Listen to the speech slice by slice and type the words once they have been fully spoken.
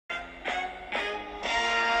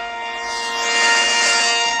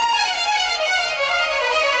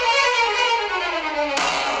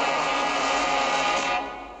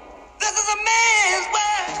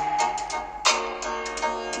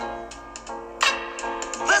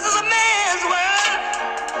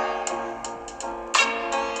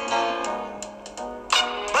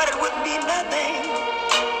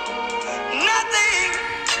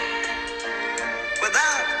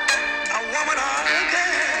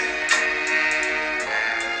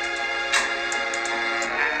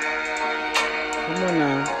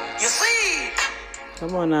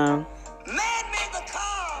on now. Man made the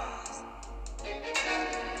cars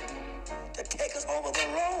to take us over the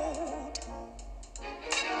road.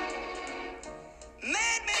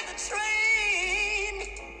 Man made the train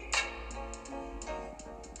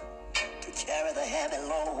to carry the heavy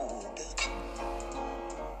load.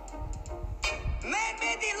 Man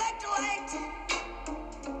made the electric light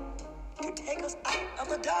to take us out of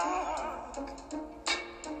the dark.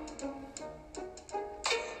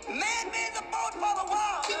 Man made the boat for the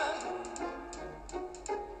water,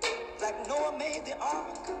 like Noah made the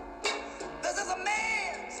ark. This is a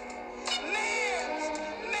man's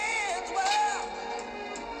world.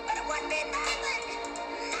 But it wouldn't be nothing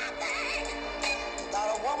without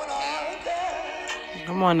a woman or a girl.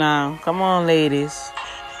 Come on now. Come on, ladies.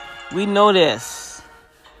 We know this.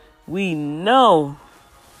 We know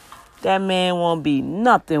that man won't be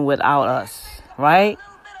nothing without us. Right?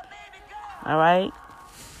 All right?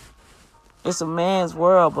 It's a man's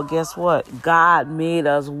world, but guess what? God made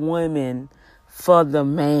us women for the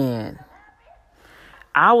man.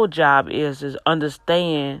 Our job is to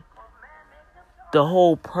understand the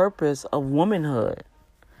whole purpose of womanhood.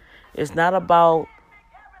 It's not about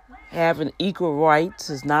having equal rights.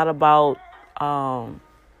 It's not about, I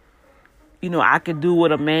can do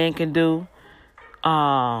what a man can do.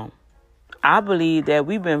 I believe that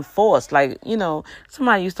we've been forced.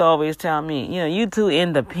 Somebody used to always tell me, you too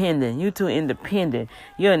independent. You too independent.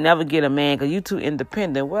 You'll never get a man because you too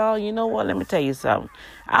independent. Well, you know what? Let me tell you something.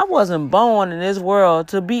 I wasn't born in this world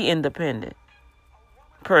to be independent,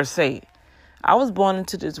 per se. I was born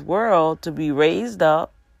into this world to be raised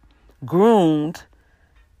up, groomed,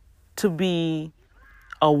 to be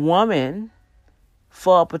a woman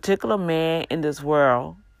for a particular man in this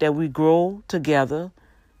world that we grow together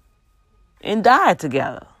and die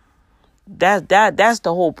together. That's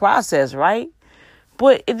the whole process, right?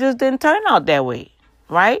 But it just didn't turn out that way,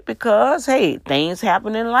 right? Because, hey, things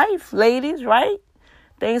happen in life, ladies, right?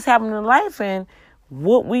 Things happen in life, and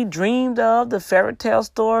what we dreamed of, the fairy tale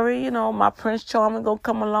story, my Prince Charming gonna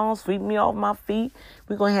come along, sweep me off my feet.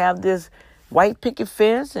 We're gonna have this white picket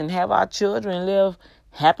fence and have our children live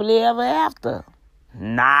happily ever after.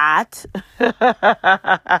 Not. Well,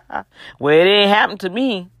 it didn't happen to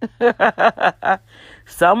me.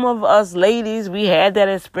 Some of us ladies, we had that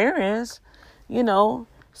experience.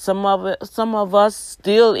 Some of us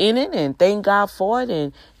still in it, and thank God for it,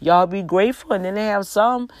 and y'all be grateful. And then they have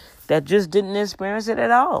some that just didn't experience it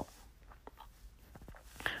at all.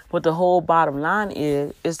 But the whole bottom line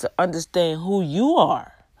is to understand who you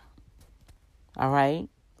are. All right?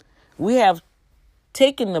 We have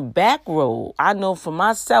taken the back road. I know for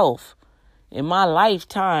myself, in my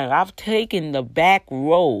lifetime, I've taken the back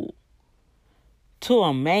road to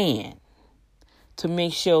a man to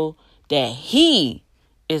make sure that he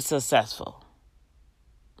is successful.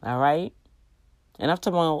 All right? And I'm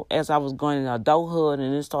talking about as I was going into adulthood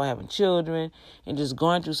and then start having children and just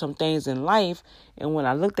going through some things in life. And when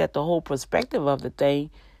I looked at the whole perspective of the thing,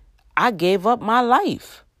 I gave up my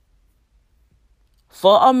life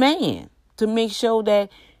for a man to make sure that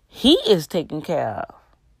he is taken care of.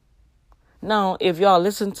 Now, if y'all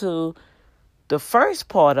listen to the first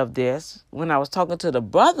part of this, when I was talking to the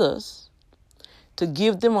brothers, to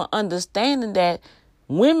give them an understanding that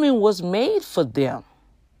women was made for them.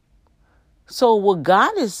 So what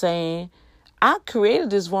God is saying, I created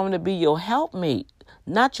this woman to be your helpmate,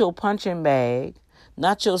 not your punching bag,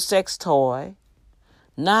 not your sex toy,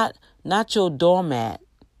 not your doormat.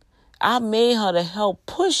 I made her to help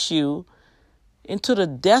push you into the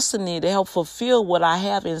destiny to help fulfill what I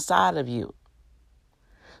have inside of you.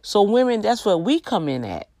 So women, that's where we come in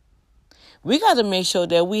at. We got to make sure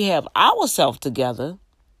that we have ourselves together.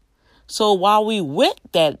 So while we with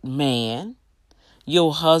that man,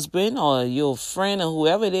 your husband or your friend or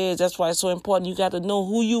whoever it is, that's why it's so important. You got to know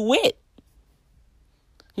who you with.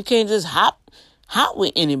 You can't just hop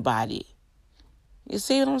with anybody. You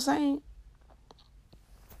see what I'm saying?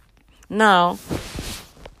 Now,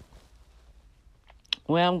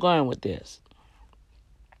 where I'm going with this?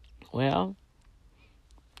 Well,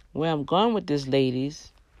 where I'm going with this,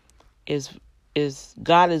 ladies, is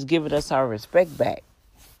God is giving us our respect back.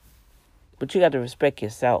 But you got to respect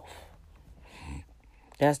yourself.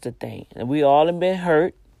 That's the thing. And we all have been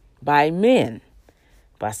hurt by men,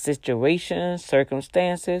 by situations,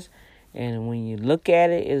 circumstances. And when you look at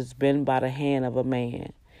it, it's been by the hand of a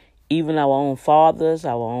man. Even our own fathers,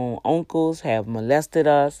 our own uncles have molested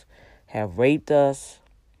us, have raped us.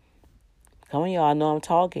 Come on, y'all know I'm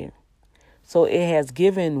talking. So it has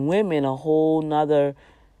given women a whole nother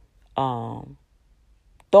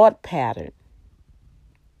thought pattern.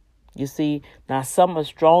 You see, now some are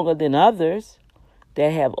stronger than others. that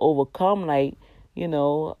have overcome, like,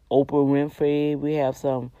 Oprah Winfrey. We have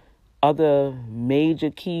some other major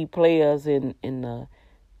key players in the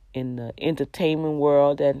entertainment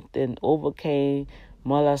world that then overcame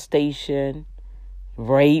molestation,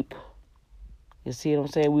 rape. You see what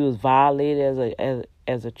I'm saying? We was violated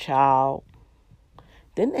as a child.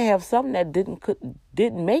 Then they have some that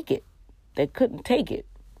didn't make it. They couldn't take it.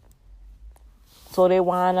 So they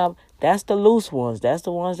wind up, that's the loose ones. That's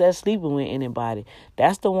the ones that's sleeping with anybody.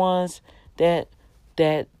 That's the ones that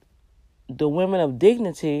the women of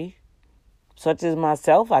dignity, such as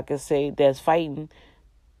myself, I could say, that's fighting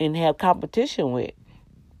and have competition with.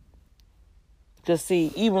 To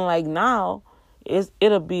see, even like now,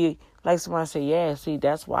 it'll be like somebody say, yeah, see,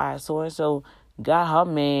 that's why so-and-so got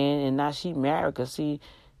her man and now she married. Because, see,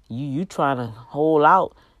 you trying to hold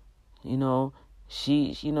out,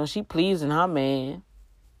 she pleasing her man.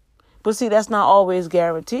 But see, that's not always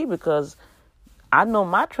guaranteed, because I know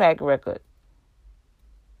my track record.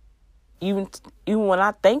 Even when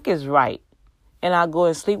I think it's right and I go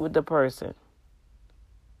and sleep with the person.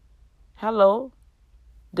 Hello?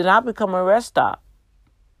 Then I become a rest stop.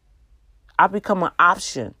 I become an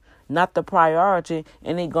option, not the priority,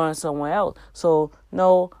 and they going somewhere else. So,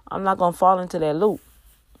 no, I'm not going to fall into that loop.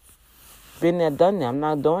 Been there, done that. I'm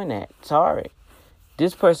not doing that. Sorry.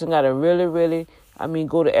 This person got to really, really,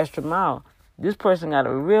 go the extra mile. This person got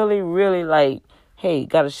to really, really,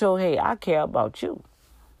 got to show, I care about you.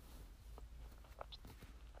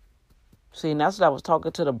 See, and that's what I was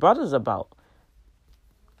talking to the brothers about.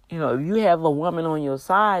 If you have a woman on your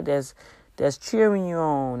side that's cheering you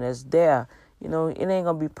on, that's there, it ain't going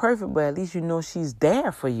to be perfect, but at least she's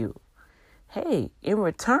there for you. Hey, in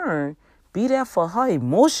return, be there for her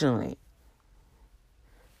emotionally.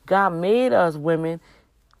 God made us women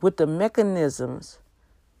with the mechanisms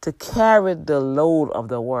to carry the load of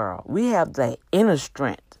the world. We have that inner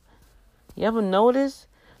strength. You ever notice?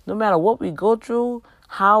 No matter what we go through,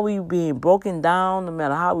 how we being broken down, no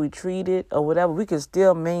matter how we treated or whatever, we can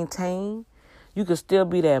still maintain. You can still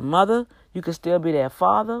be that mother. You can still be that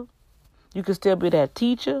father. You can still be that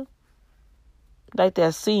teacher. Like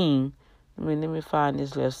that scene. Let me find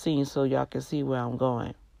this little scene so y'all can see where I'm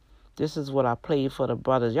going. This is what I played for the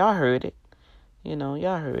brothers. Y'all heard it.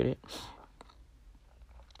 Y'all heard it.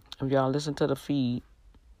 If y'all listen to the feed,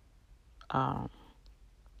 and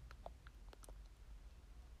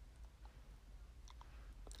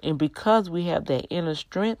because we have that inner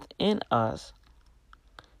strength in us,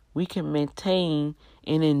 we can maintain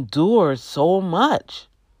and endure so much.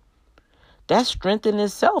 That's strength in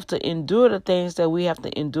itself, to endure the things that we have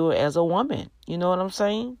to endure as a woman. You know what I'm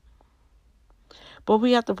saying? But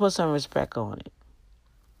we have to put some respect on it.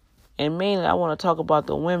 And mainly, I want to talk about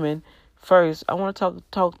the women first. I want to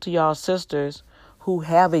talk to y'all sisters who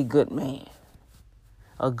have a good man,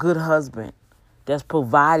 a good husband that's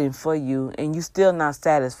providing for you, and you still not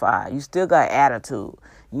satisfied. You still got attitude.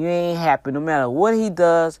 You ain't happy. No matter what he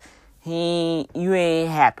does, you ain't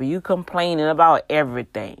happy. You complaining about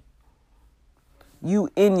everything. You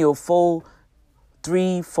in your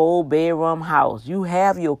 3-4 bedroom house. You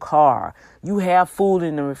have your car. You have food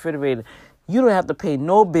in the refrigerator. You don't have to pay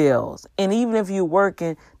no bills. And even if you're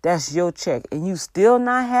working, that's your check. And you still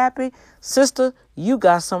not happy, sister, you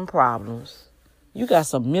got some problems. You got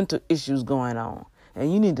some mental issues going on.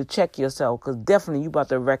 And you need to check yourself, because definitely you about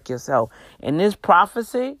to wreck yourself. And this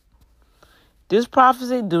prophecy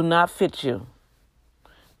do not fit you.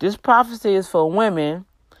 This prophecy is for women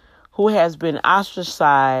who has been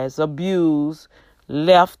ostracized, abused,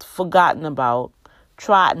 left, forgotten about,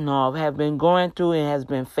 trodden off, have been going through and has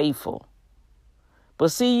been faithful.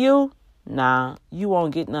 But see you? Nah, you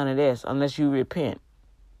won't get none of this unless you repent.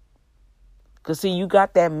 Because see, you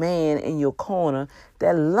got that man in your corner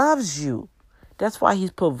that loves you. That's why he's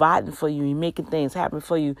providing for you. He's making things happen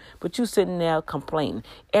for you. But you sitting there complaining.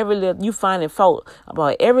 You finding fault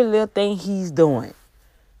about every little thing he's doing.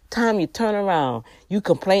 Time you turn around, you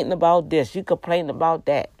complaining about this. You complaining about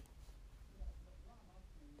that.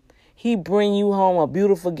 He bring you home a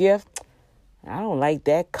beautiful gift. I don't like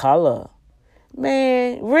that color.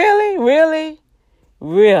 Man, really? Really?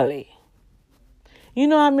 Really? You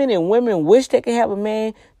know how many women wish they could have a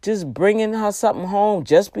man just bringing her something home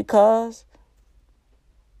just because?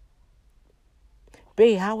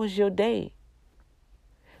 Babe, how was your day?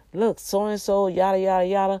 Look, so-and-so, yada, yada,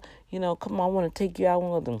 yada. Come on, I want to take you out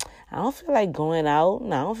with them. I don't feel like going out.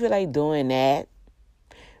 No, I don't feel like doing that.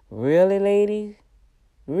 Really, lady?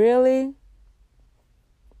 Really?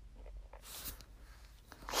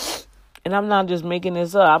 And I'm not just making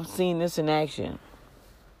this up. I've seen this in action.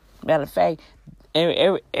 Matter of fact,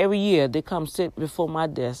 every year they come sit before my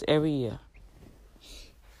desk. Every year.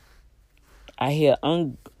 I hear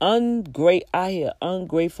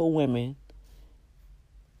ungrateful women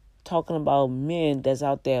talking about men that's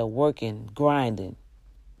out there working, grinding,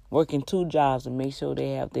 working 2 jobs to make sure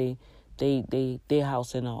they have their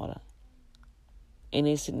house in order. And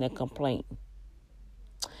they sitting there complaining.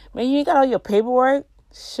 Man, you ain't got all your paperwork?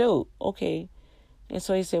 Shoot, okay. And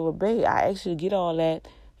so he said, well, babe, I actually get all that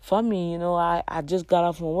for me. I just got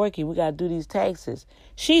off from working. We got to do these taxes.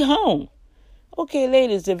 She home. Okay,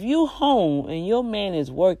 ladies, if you home and your man is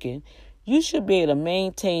working, you should be able to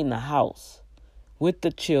maintain the house with the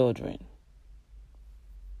children.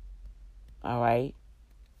 All right?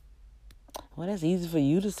 Well, that's easy for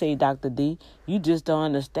you to say, Dr. D. You just don't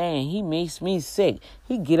understand. He makes me sick.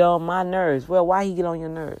 He get on my nerves. Well, why he get on your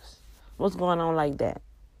nerves? What's going on like that?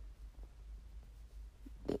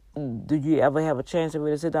 Did you ever have a chance to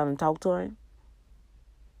really sit down and talk to him?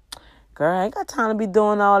 Girl, I ain't got time to be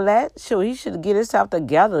doing all that. Sure, he should get himself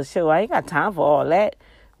together. Sure, I ain't got time for all that.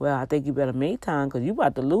 Well, I think you better make time because you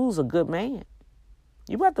about to lose a good man.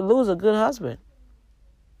 You about to lose a good husband.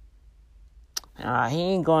 He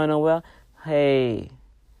ain't going nowhere. Hey,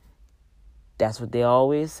 that's what they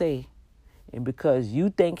always say. And because you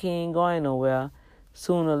think he ain't going nowhere,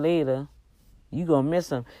 sooner or later, you gonna miss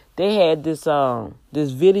him. They had this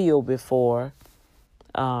video before.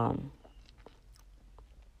 I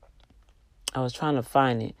was trying to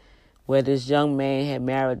find it, where this young man had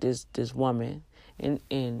married this woman, and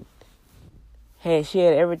she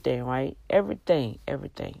had everything, right? Everything.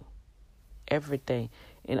 And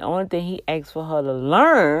the only thing he asked for her to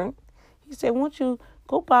learn, he said, "Won't you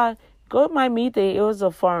go to my meeting?" It was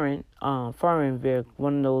a foreign video,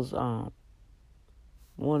 one of those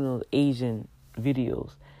Asian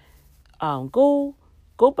videos. Go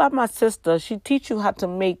by my sister. She teach you how to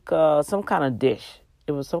make some kind of dish.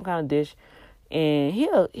 It was some kind of dish. And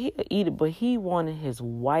he'll eat it, but he wanted his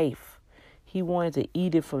wife. He wanted to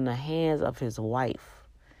eat it from the hands of his wife.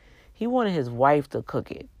 He wanted his wife to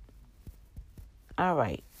cook it. All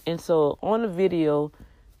right. And so on the video,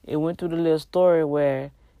 it went through the little story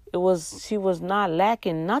where she was not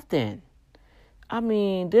lacking nothing. I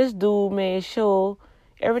mean, this dude made sure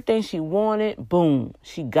everything she wanted, boom,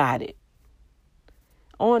 she got it.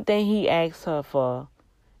 Only thing he asked her for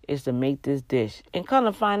is to make this dish. And kind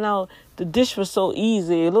of find out the dish was so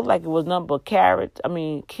easy. It looked like it was nothing but cabbage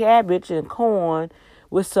and corn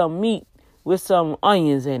with some meat, with some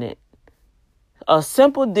onions in it. A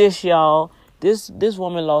simple dish, y'all. This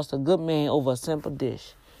woman lost a good man over a simple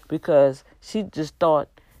dish because she just thought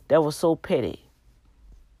that was so petty.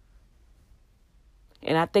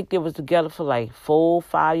 And I think they was together for like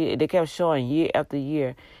 4-5 years. They kept showing year after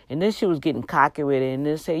year. And then she was getting cocky with it and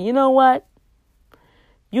then say, you know what?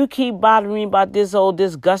 You keep bothering me about this old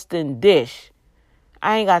disgusting dish.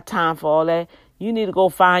 I ain't got time for all that. You need to go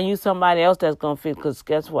find you somebody else that's going to fit, because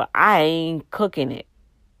guess what? I ain't cooking it.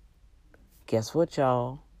 Guess what,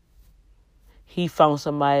 y'all? He found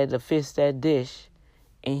somebody to fix that dish,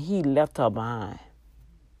 and he left her behind.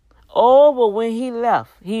 Oh, but when he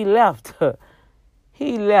left. He left.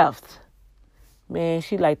 Man,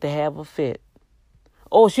 she like to have a fit.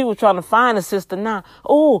 Oh, she was trying to find a sister now.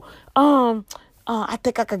 I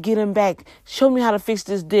think I could get him back. Show me how to fix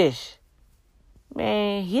this dish.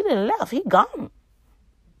 Man, he done left. He gone.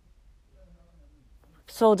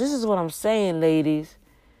 So this is what I'm saying, ladies.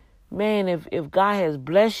 Man, if God has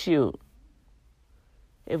blessed you,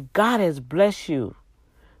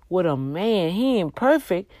 with a man, he ain't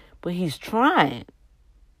perfect, but he's trying.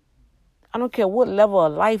 I don't care what level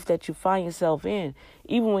of life that you find yourself in,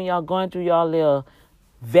 even when y'all going through y'all little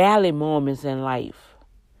valley moments in life,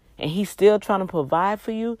 and he's still trying to provide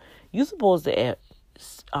for you, you're supposed to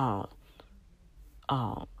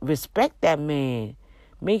respect that man.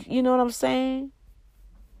 You know what I'm saying?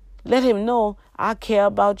 Let him know, I care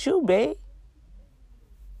about you, babe.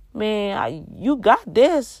 Man, you got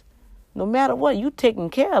this. No matter what, you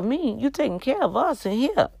taking care of me. You taking care of us in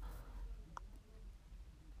here.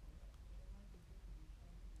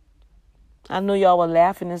 I know y'all were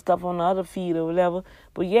laughing and stuff on the other feed or whatever.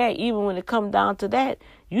 But yeah, even when it comes down to that,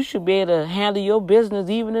 you should be able to handle your business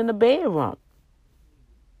even in the bedroom.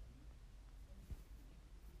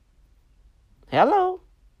 Hello?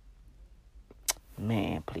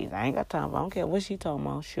 Man, please, I ain't got time. I don't care what she talking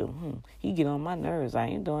about. Shoot, he get on my nerves. I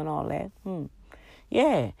ain't doing all that.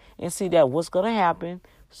 Yeah, and see that what's going to happen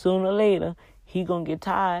sooner or later, he going to get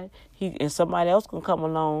tired. And somebody else going to come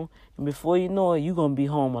along. And before you know it, you going to be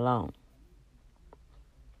home alone.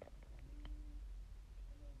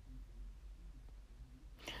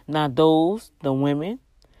 Now, the women,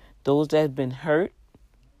 those that's been hurt,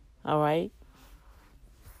 all right,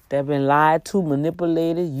 that have been lied to,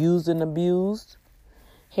 manipulated, used, and abused.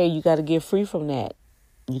 Hey, you got to get free from that.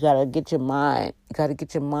 You got to get your mind. You got to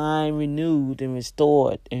get your mind renewed and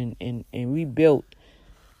restored and rebuilt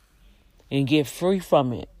and get free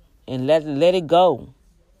from it and let it go.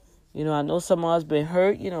 You know, I know some of us been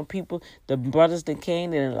hurt. You know, people, the brothers that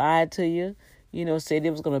came and lied to you, you know, said they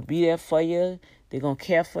was going to be there for you. They're going to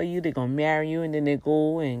care for you. They're going to marry you. And then they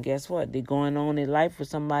go and guess what? They're going on in life with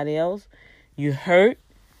somebody else. You hurt.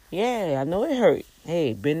 Yeah, I know it hurt.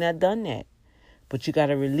 Hey, been there, done that. But you got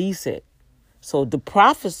to release it. So the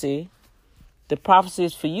prophecy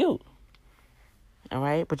is for you. All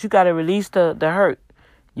right? But you got to release the hurt.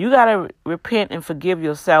 You got to repent and forgive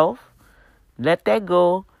yourself. Let that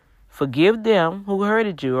go. Forgive them who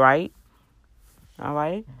hurted you, right? All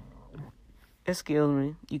right? Excuse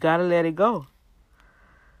me. You got to let it go.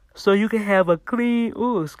 So you can have a clean...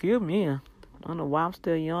 Ooh, excuse me. I don't know why I'm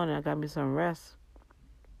still yawning. I got me some rest.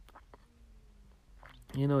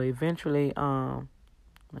 You know, eventually, I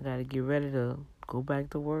got to get ready to go back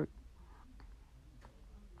to work.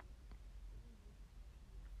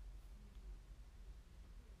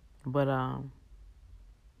 But,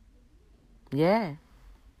 yeah.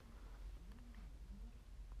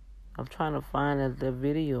 I'm trying to find the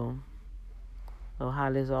video of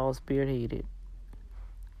how this all spearheaded.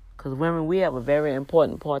 Because women, we have a very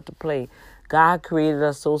important part to play. God created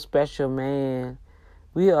us so special, man.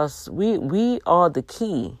 We are the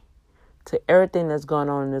key to everything that's going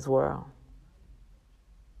on in this world.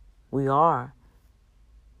 We are.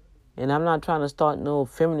 And I'm not trying to start no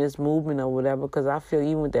feminist movement or whatever, because I feel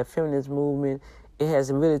even with that feminist movement, it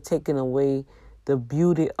has really taken away the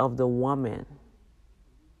beauty of the woman.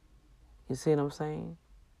 You see what I'm saying?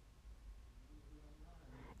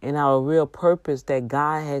 And our real purpose that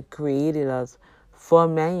God had created us for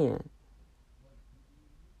man.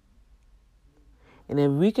 And if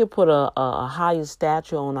we could put a higher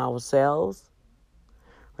stature on ourselves,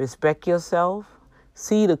 respect yourself,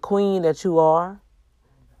 see the queen that you are.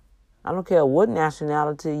 I don't care what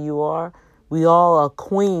nationality you are. We all are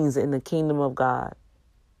queens in the kingdom of God.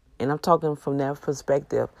 And I'm talking from that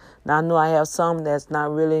perspective. Now, I know I have some that's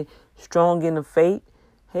not really strong in the faith.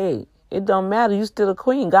 Hey, it don't matter. You still a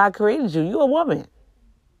queen. God created you. You're a woman.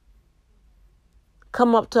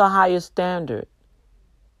 Come up to a higher standard.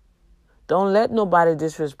 Don't let nobody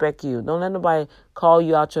disrespect you. Don't let nobody call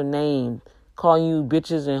you out your name, call you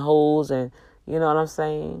bitches and hoes, and you know what I'm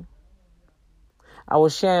saying? I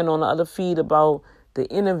was sharing on the other feed about the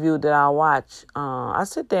interview that I watched. I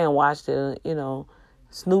sit there and watched it. You know,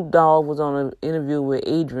 Snoop Dogg was on an interview with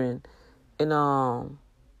Adrian, and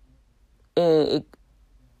it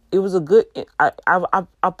was a good.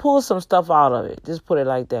 I pulled some stuff out of it. Just put it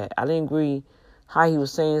like that. I didn't agree how he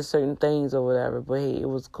was saying certain things or whatever, but hey, it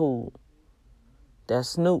was cool. That's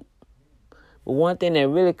Snoop. But one thing that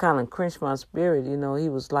really kind of crunched my spirit, you know, he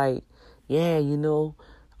was like, yeah, you know,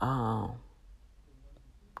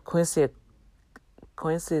 Quincy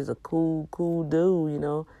is a cool dude, you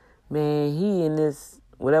know. Man, he in this,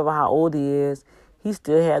 whatever how old he is, he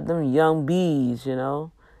still had them young bees, you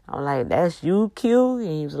know. I'm like, that's you, Q? And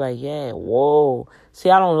he was like, yeah, whoa. See,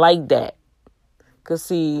 I don't like that. Because,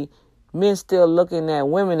 see, men still looking at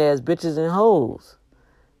women as bitches and hoes.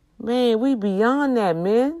 Man, we beyond that,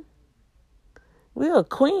 men. We are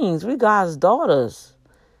queens. We God's daughters.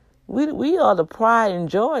 We are the pride and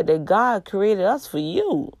joy that God created us for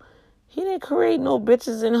you. He didn't create no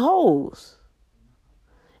bitches and hoes.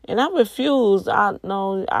 And I refuse. I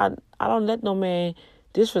don't let no man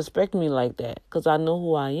disrespect me like that, because I know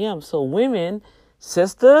who I am. So women,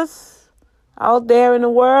 sisters out there in the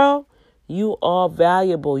world, you are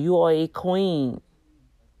valuable. You are a queen.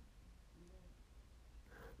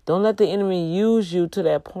 Don't let the enemy use you to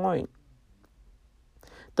that point.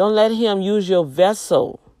 Don't let him use your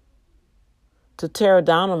vessel to tear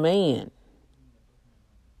down a man,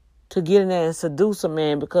 to get in there and seduce a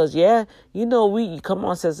man. Because, yeah, you know, come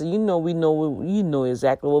on, sister, you know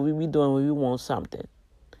exactly what we be doing when we want something.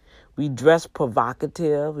 We dress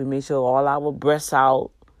provocative. We make sure all our breasts out.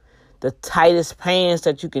 The tightest pants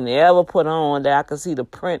that you can ever put on, that I can see the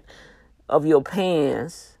print of your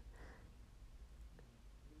pants.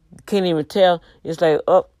 Can't even tell. It's like,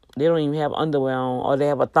 they don't even have underwear on, or they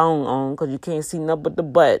have a thong on, because you can't see nothing but the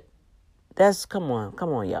butt. Come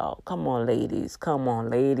on, y'all. Come on, ladies.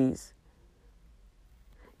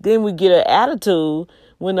 Then we get an attitude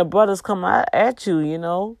when the brothers come out at you, you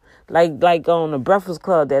know. Like on the Breakfast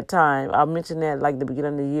Club that time. I mentioned that like the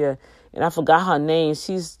beginning of the year. And I forgot her name.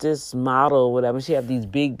 She's this model or whatever. She had these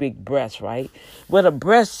big breasts, right? But the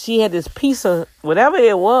breast, she had this piece of whatever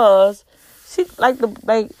it was. She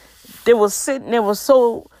they was sitting there, was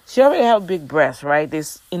so, She already had big breasts, right?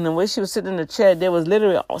 In the way she was sitting in the chair, they was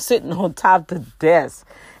literally sitting on top of the desk.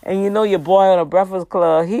 And you know your boy on the Breakfast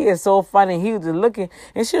Club, he is so funny. He was just looking.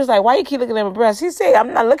 And she was like, why you keep looking at my breasts? He said,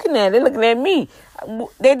 I'm not looking at it. They're looking at me.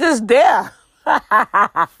 They just there.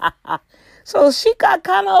 So she got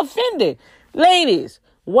kind of offended. Ladies,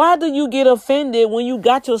 why do you get offended when you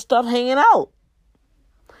got your stuff hanging out?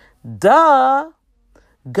 Duh.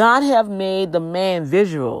 God have made the man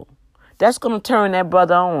visual. That's going to turn that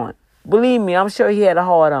brother on. Believe me, I'm sure he had a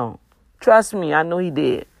heart on. Trust me, I know he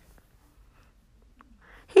did.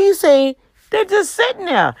 He say they're just sitting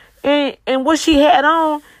there. And what she had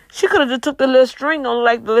on, she could have just took the little string on,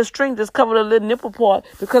 like the little string just covered the little nipple part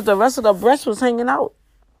because the rest of the breast was hanging out.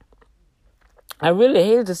 I really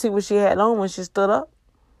hated to see what she had on when she stood up.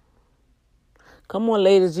 Come on,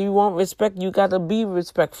 ladies, you want respect, you got to be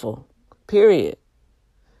respectful. Period.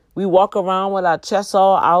 We walk around with our chests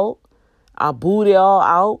all out, our booty all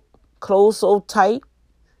out, clothes so tight.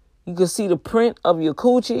 You can see the print of your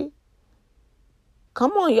coochie.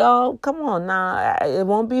 Come on, y'all. Come on now. It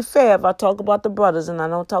won't be fair if I talk about the brothers and I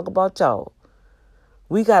don't talk about y'all.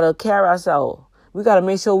 We got to carry ourselves. We got to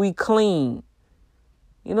make sure we clean.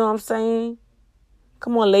 You know what I'm saying?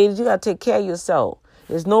 Come on, ladies. You got to take care of yourself.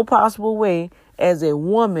 There's no possible way as a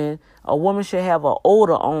woman should have an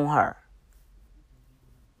odor on her.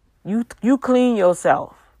 You clean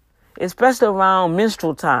yourself, especially around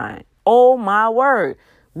menstrual time. Oh, my word.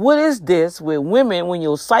 What is this with women when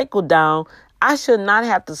your cycle down? I should not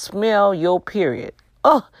have to smell your period.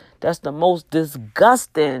 Oh, that's the most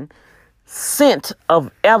disgusting scent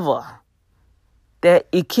of ever. That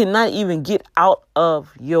it cannot even get out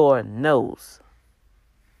of your nose.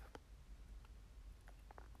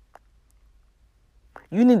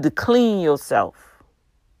 You need to clean yourself.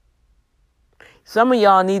 Some of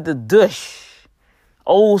y'all need to douche.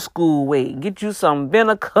 Old school way. Get you some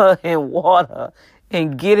vinegar and water.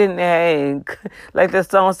 And get in there and, like the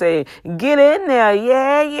song say, get in there,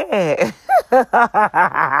 yeah.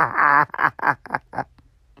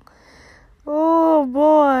 Oh,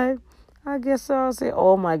 boy. I guess I'll say,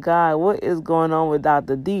 oh, my God, what is going on with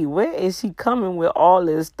Dr. D? Where is she coming with all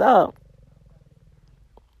this stuff?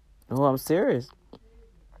 Oh, I'm serious.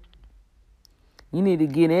 You need to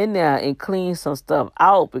get in there and clean some stuff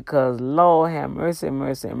out because, Lord have mercy,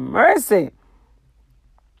 mercy, mercy.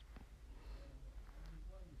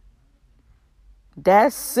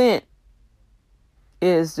 That scent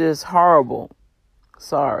is just horrible.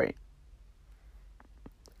 Sorry.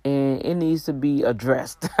 And it needs to be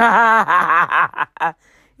addressed. It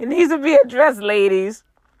needs to be addressed, ladies.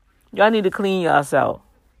 Y'all need to clean yourself.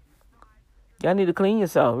 Y'all need to clean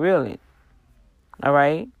yourself, really. All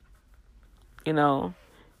right? You know,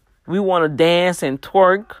 we want to dance and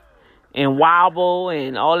twerk and wobble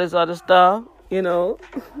and all this other stuff, you know.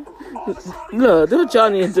 Look, do what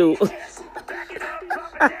y'all need to do.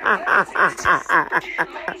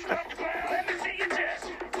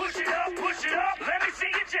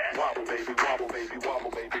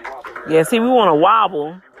 Yeah, see, we want to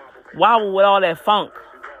wobble with all that funk.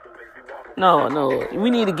 No,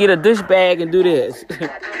 we need to get a dish bag and do this.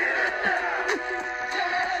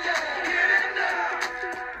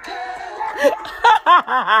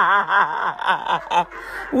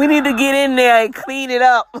 We need to get in there and clean it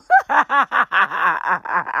up.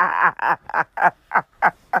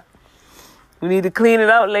 We need to clean it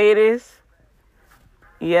up, ladies.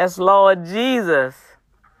 Yes, Lord Jesus.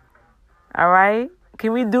 All right?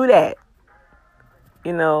 Can we do that?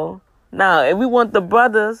 You know? Now, if we want the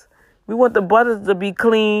brothers to be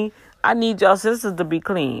clean, I need y'all sisters to be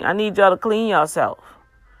clean. I need y'all to clean yourself.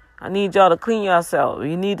 You need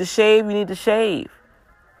to shave, you need to shave.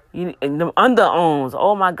 And the underarms,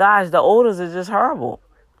 oh my gosh, the odors are just horrible.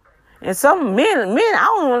 And some men,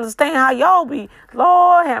 I don't understand how y'all be,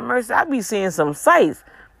 Lord have mercy, I be seeing some sights.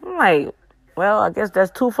 I'm like, well, I guess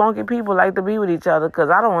that's two funky people like to be with each other because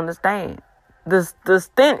I don't understand. The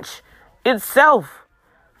stench itself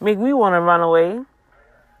make me want to run away.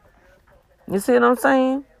 You see what I'm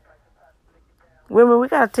saying? Women, we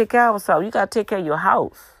got to take care of ourselves. You got to take care of your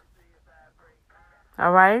house.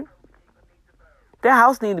 All right? That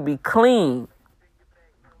house need to be clean.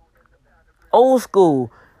 Old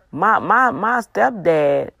school. My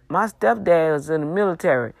stepdad was in the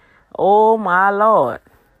military. Oh my Lord.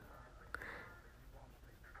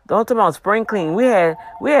 Don't talk about spring clean. We had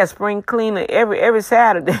spring cleaning every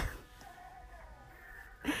Saturday.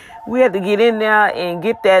 We had to get in there and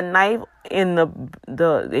get that knife in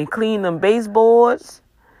and clean them baseboards.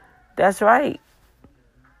 That's right.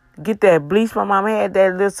 Get that bleach. My mom had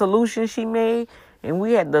that little solution she made, and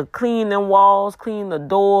we had to clean them walls, clean the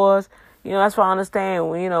doors, That's why I understand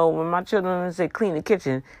when my children say clean the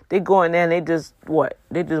kitchen, they go in there and they just what?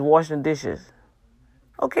 They just washing the dishes.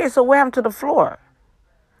 Okay, so what happened to the floor?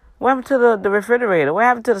 What happened to the refrigerator? What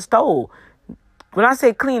happened to the stove? When I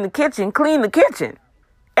say clean the kitchen, clean the kitchen.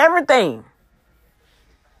 Everything.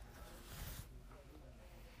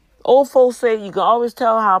 Old folks say you can always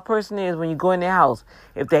tell how a person is when you go in their house.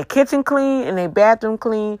 If their kitchen clean and their bathroom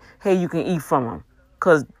clean, hey, you can eat from them.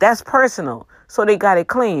 Because that's personal. So they got it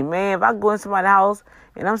clean. Man, if I go in somebody's house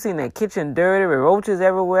and I'm seeing that kitchen dirty with roaches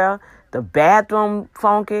everywhere, the bathroom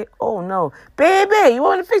funky, oh no. Baby, you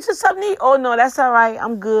want to fix something to eat? Oh no, that's all right.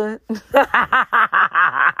 I'm good.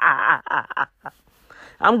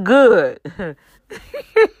 I'm good.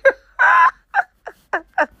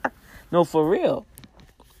 No, for real.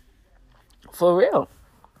 For real.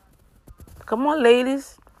 Come on,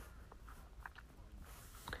 ladies.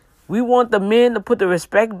 We want the men to put the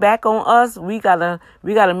respect back on us. We gotta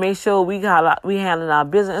make sure we handling our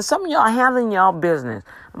business. And some of y'all handling y'all business.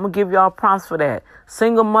 I'm gonna give y'all prompts for that.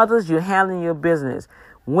 Single mothers, you're handling your business.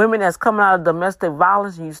 Women that's coming out of domestic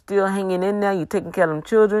violence, you still hanging in there. You taking care of them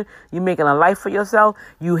children. You making a life for yourself.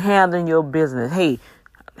 You handling your business.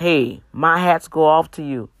 Hey, my hats go off to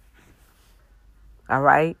you. All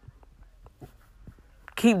right.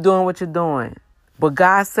 Keep doing what you're doing. But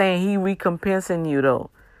God's saying He recompensing you though.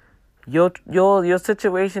 Your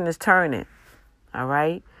situation is turning. All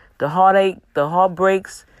right? The heartache, the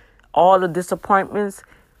heartbreaks, all the disappointments,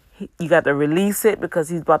 you got to release it because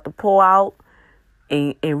He's about to pour out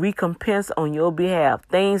and recompense on your behalf.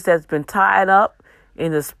 Things that's been tied up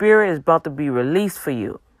in the spirit is about to be released for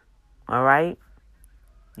you. All right?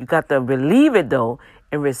 You got to believe it though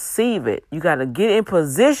and receive it. You got to get in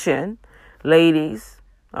position, ladies.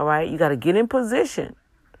 All right? You got to get in position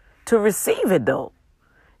to receive it, though.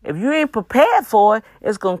 If you ain't prepared for it,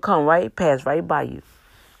 it's going to pass right by you.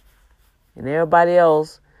 And everybody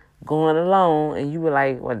else going along, and you were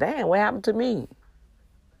like, well, damn, what happened to me?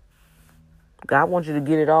 God wants you to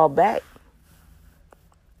get it all back.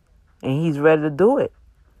 And He's ready to do it.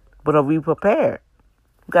 But are we prepared?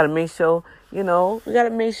 We got to make sure,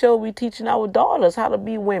 we teaching our daughters how to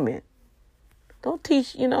be women. Don't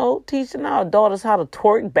teaching our daughters how to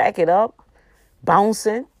twerk, back it up,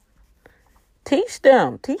 bouncing. Teach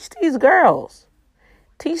them. Teach these girls.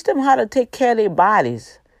 Teach them how to take care of their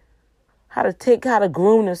bodies, how to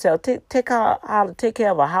groom themselves, how to take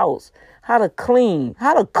care of a house, how to clean,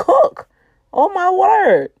 how to cook. Oh my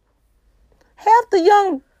word! Half the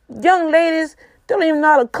young ladies don't even know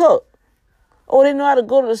how to cook. Or they know how to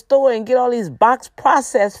go to the store and get all these box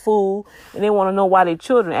processed food, and they want to know why their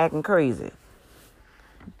children acting crazy.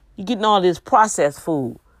 You getting all this processed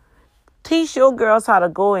food. Teach your girls how to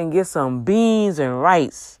go and get some beans and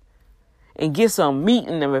rice and get some meat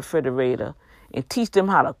in the refrigerator and teach them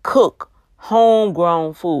how to cook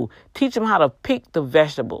homegrown food. Teach them how to pick the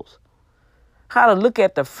vegetables, how to look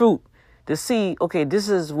at the fruit to see, okay, this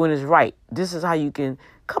is when it's right. This is how you can,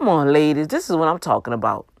 come on, ladies, this is what I'm talking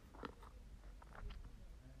about.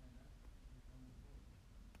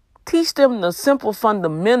 Teach them the simple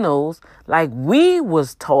fundamentals like we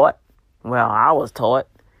was taught. Well, I was taught,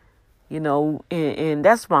 and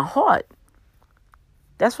that's my heart.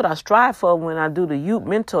 That's what I strive for when I do the youth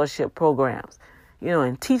mentorship programs,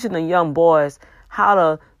 and teaching the young boys how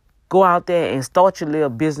to go out there and start your little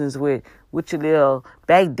business with your little,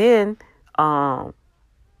 back then,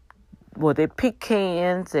 they picked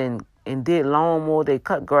cans and did lawnmower, they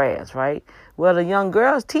cut grass, right? Well, the young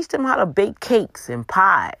girls, teach them how to bake cakes and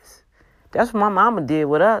pies. That's what my mama did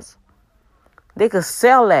with us. They could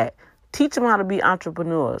sell that. Teach them how to be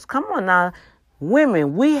entrepreneurs. Come on now.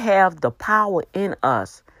 Women, we have the power in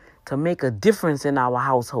us to make a difference in our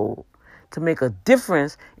household, to make a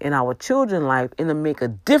difference in our children's life, and to make a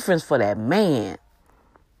difference for that man.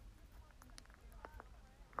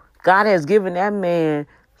 God has given that man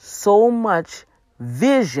so much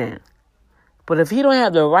vision. But if he don't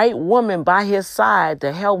have the right woman by his side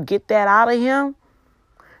to help get that out of him,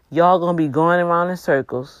 y'all going to be going around in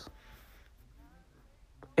circles.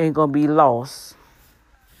 Ain't going to be lost.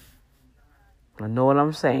 I know what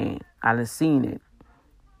I'm saying. I done seen it.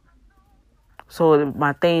 So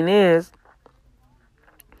my thing is,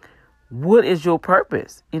 what is your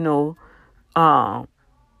purpose?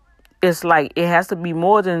 It's like it has to be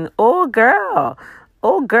more than, oh girl,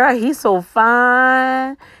 he's so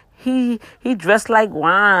fine. He dressed like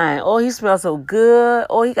wine. Oh, he smells so good.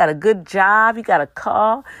 Oh, he got a good job. He got a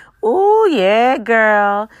car. Oh, yeah,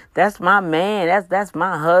 girl. That's my man. That's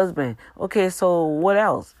my husband. Okay, so what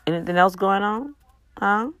else? Anything else going on?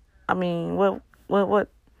 Huh? I mean, what?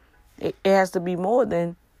 It has to be more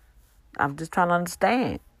than, I'm just trying to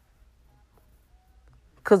understand.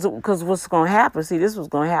 Because what's going to happen, see, this was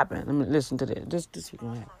going to happen. Let me listen to this. This was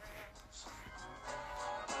going to happen.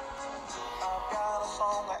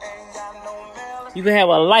 You can have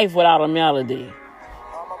a life without a melody.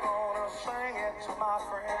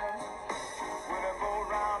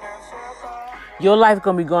 Your life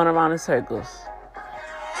going to be going around in circles.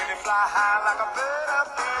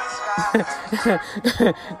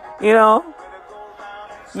 You know?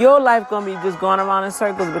 Your life going to be just going around in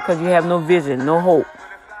circles because you have no vision, no hope.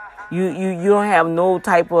 You don't have no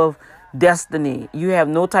type of destiny. You have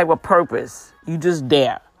no type of purpose. You just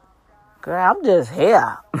there. Girl, I'm just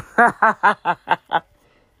here.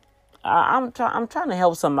 I'm trying to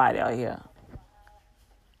help somebody out here.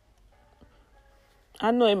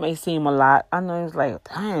 I know it may seem a lot. I know it's like,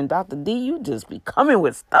 damn, Dr. D, you just be coming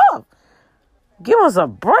with stuff. Give us a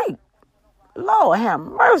break. Lord have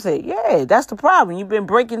mercy. Yeah, that's the problem. You've been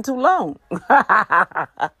breaking too long.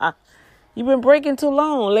 You've been breaking too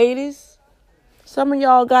long, ladies. Some of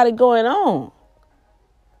y'all got it going on.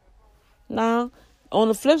 Now, on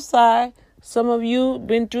the flip side, some of you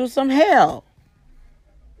been through some hell.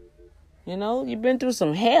 You know, you've been through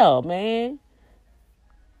some hell, man.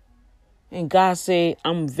 And God said,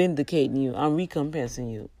 I'm vindicating you. I'm recompensing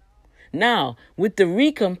you. Now, with the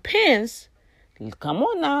recompense, come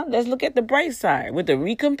on now, let's look at the bright side. With the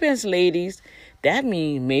recompense, ladies, that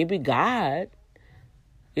means maybe God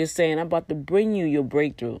is saying, I'm about to bring you your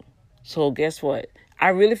breakthrough. So guess what? I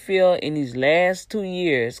really feel in these last 2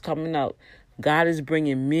 years coming up, God is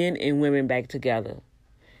bringing men and women back together.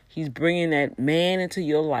 He's bringing that man into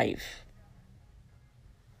your life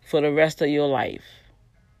for the rest of your life.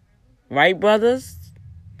 Right, brothers?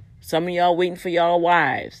 Some of y'all waiting for y'all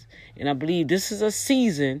wives. And I believe this is a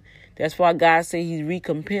season. That's why God said he's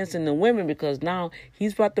recompensing the women, because now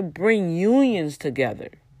he's about to bring unions together.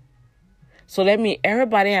 So that means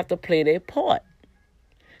everybody have to play their part.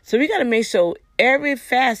 So we got to make sure every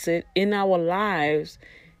facet in our lives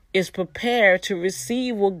is prepared to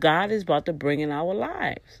receive what God is about to bring in our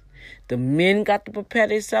lives. The men got to prepare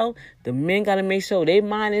themselves. The men got to make sure their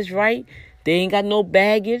mind is right. They ain't got no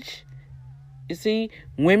baggage. You see,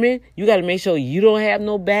 women, you got to make sure you don't have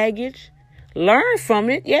no baggage. Learn from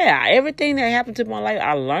it. Yeah, everything that happened to my life,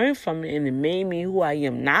 I learned from it, and it made me who I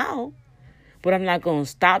am now. But I'm not going to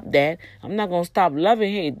stop that. I'm not going to stop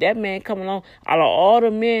loving him. That man coming on, out of all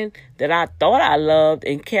the men that I thought I loved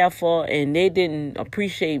and cared for, and they didn't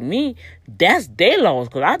appreciate me, that's their loss,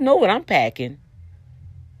 because I know what I'm packing.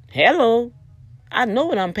 Hello. I know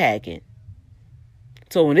what I'm packing.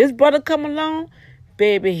 So when this brother come along,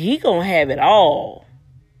 baby, he going to have it all.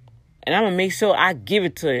 And I'm going to make sure I give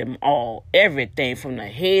it to him all. Everything from the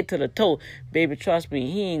head to the toe. Baby, trust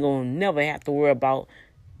me, he ain't going to never have to worry about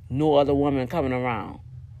no other woman coming around.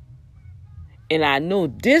 And I know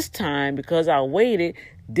this time, because I waited,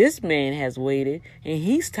 this man has waited, and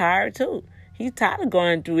he's tired too. He's tired of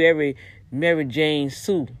going through every Mary Jane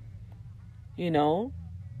Sue, you know.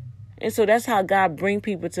 And so that's how God bring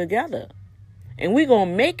people together. And we're going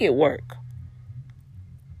to make it work.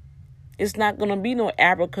 It's not going to be no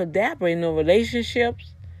abracadabra in no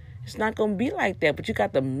relationships. It's not going to be like that, but you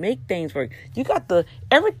got to make things work. You got to,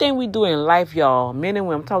 everything we do in life, y'all, men and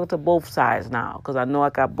women, I'm talking to both sides now, because I know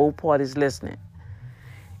I got both parties listening.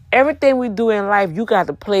 Everything we do in life, you got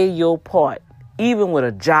to play your part, even with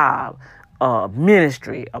a job, a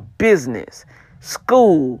ministry, a business,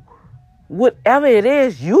 school, whatever it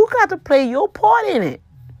is, you got to play your part in it.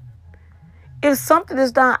 If something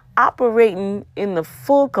is not operating in the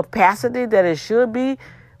full capacity that it should be,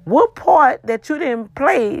 what part that you didn't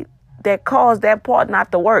play that caused that part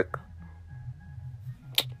not to work?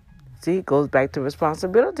 See, it goes back to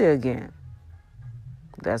responsibility again.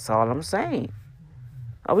 That's all I'm saying.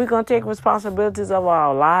 Are we going to take responsibilities of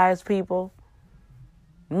our lives, people?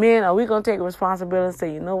 Men, are we going to take responsibility and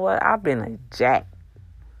say, you know what? I've been a jack.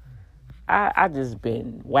 I just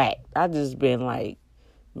been whacked. I just been like,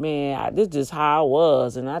 man, this is how I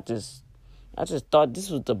was. And I just thought this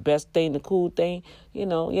was the best thing, the cool thing. You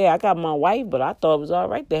know, yeah, I got my wife, but I thought it was all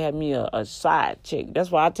right to have me a side chick. That's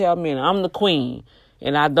why I tell men I'm the queen,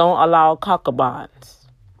 and I don't allow concubines.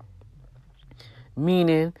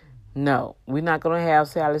 Meaning, no, we're not going to have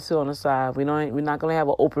Sally Sue on the side. We're not going to have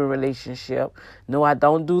an open relationship. No, I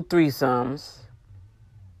don't do threesomes.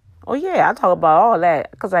 Oh, yeah, I talk about all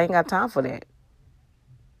that because I ain't got time for that.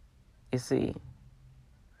 You see.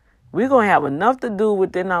 We're going to have enough to do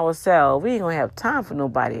within ourselves. We ain't going to have time for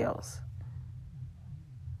nobody else.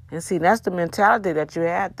 And see, that's the mentality that you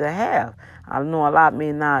have to have. I know a lot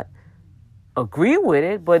may not agree with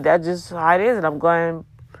it, but that's just how it is. And I'm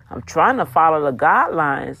trying to follow the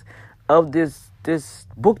guidelines of this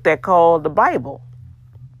book that called the Bible.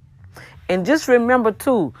 And just remember,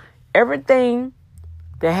 too, everything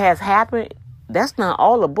that has happened, that's not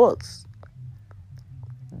all the books.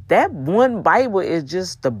 That one Bible is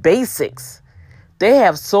just the basics. They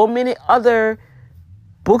have so many other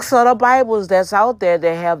books of the Bibles that's out there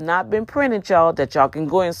that have not been printed, y'all, that y'all can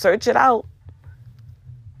go and search it out.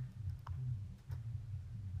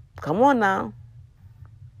 Come on now.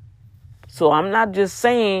 So I'm not just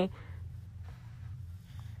saying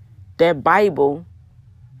that Bible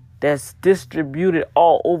that's distributed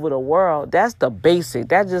all over the world. That's the basic.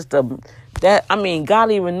 That's just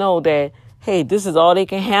God even know that, hey, this is all they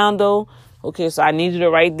can handle. Okay, so I need you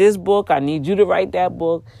to write this book. I need you to write that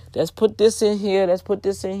book. Let's put this in here. Let's put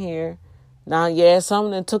this in here. Now, yeah, some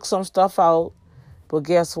of them took some stuff out. But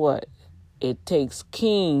guess what? It takes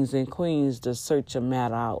kings and queens to search a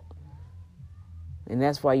matter out. And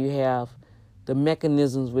that's why you have the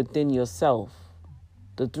mechanisms within yourself.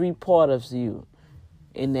 The three parts of you.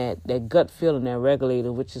 And that gut feeling, that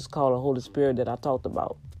regulator, which is called the Holy Spirit that I talked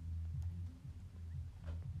about.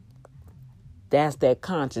 That's that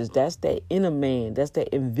conscious. That's that inner man. That's that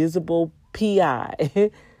invisible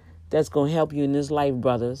PI that's going to help you in this life,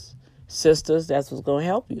 brothers, sisters. That's what's going to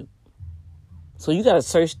help you. So you got to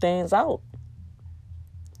search things out.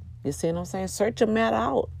 You see what I'm saying? Search a matter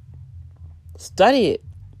out. Study it.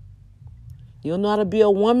 You don't know how to be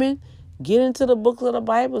a woman? Get into the books of the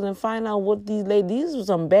Bible and find out what these were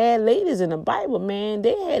some bad ladies in the Bible, man.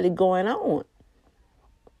 They had it going on.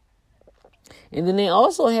 And then they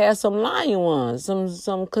also had some lying ones,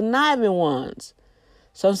 some conniving ones,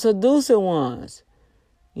 some seducing ones,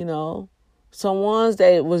 some ones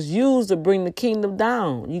that was used to bring the kingdom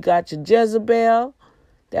down. You got your Jezebel,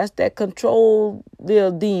 that's that control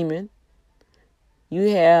little demon.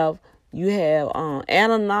 You have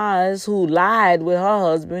Ananias, who lied with her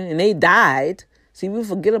husband, and they died. See, we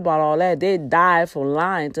forget about all that. They died from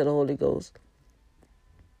lying to the Holy Ghost.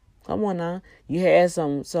 Come on now. You had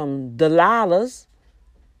some Delilahs.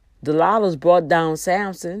 Delilahs brought down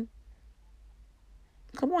Samson.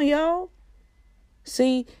 Come on, y'all.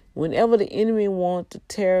 See, whenever the enemy wants to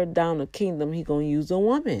tear down the kingdom, he's going to use a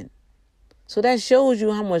woman. So that shows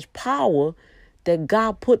you how much power that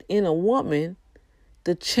God put in a woman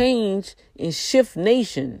to change and shift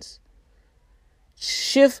nations.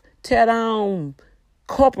 Tear down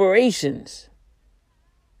corporations.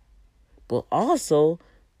 But also,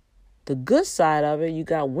 the good side of it, you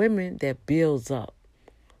got women that builds up.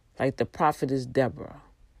 Like the prophetess Deborah.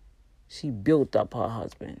 She built up her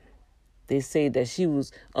husband. They say that she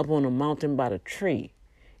was up on a mountain by the tree.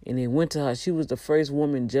 And they went to her. She was the first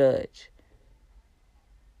woman judge.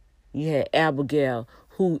 You had Abigail,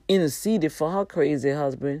 who interceded for her crazy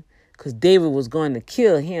husband because David was going to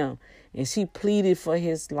kill him. And she pleaded for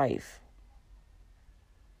his life.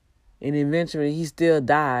 And eventually he still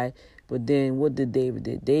died. But then what did David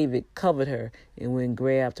do? David covered her and went and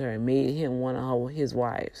grabbed her and made him one of his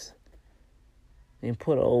wives. And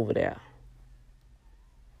put her over there.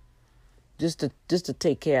 Just to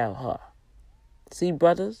take care of her. See,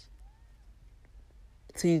 brothers?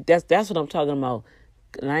 See, that's what I'm talking about.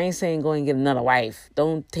 And I ain't saying go and get another wife.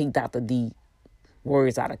 Don't take Dr. D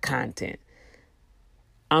words out of content.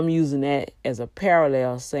 I'm using that as a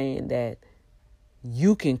parallel, saying that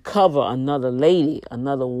you can cover another lady,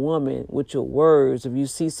 another woman with your words if you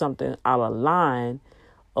see something out of line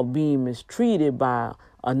of being mistreated by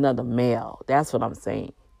another male. That's what I'm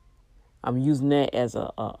saying. I'm using that as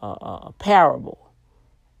a parable.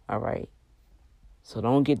 All right. So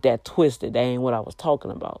don't get that twisted. That ain't what I was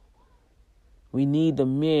talking about. We need the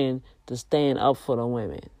men to stand up for the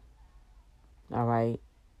women. All right.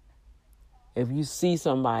 If you see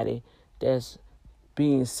somebody that's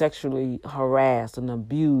being sexually harassed and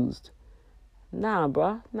abused, nah,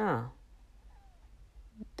 bruh, nah.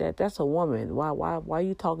 That's a woman. Why are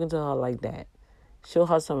you talking to her like that? Show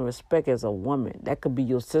her some respect as a woman. That could be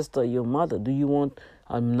your sister or your mother. Do you want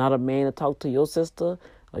another man to talk to your sister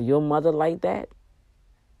or your mother like that?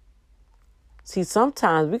 See,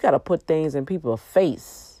 sometimes we got to put things in people's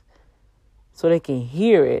face so they can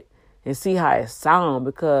hear it and see how it sounds,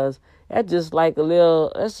 because that's just like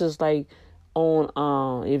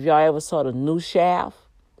on, if y'all ever saw the new Shaft,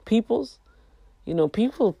 Peoples,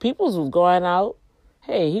 Peoples was going out.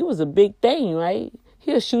 Hey, he was a big thing, right?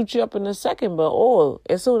 He'll shoot you up in a second, but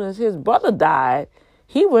as soon as his brother died,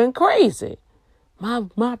 he went crazy. My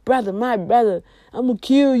brother, I'm going to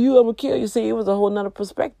kill you. See, it was a whole nother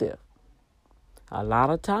perspective. A lot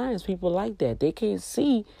of times people like that. They can't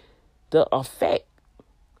see the effect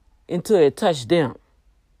until it touched them.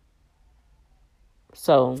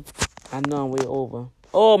 So, I know I'm way over.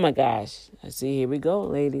 Oh my gosh. I see, here we go,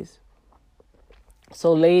 ladies.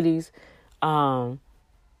 So, ladies, like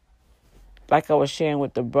I was sharing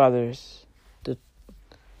with the brothers, to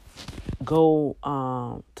go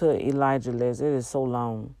to Elijah list. It is so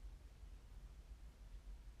long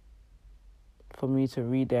for me to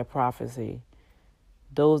read that prophecy.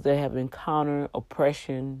 Those that have encountered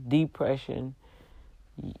oppression, depression,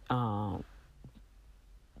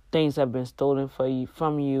 things have been stolen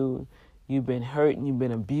from you. You've been hurt and you've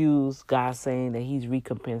been abused. God's saying that he's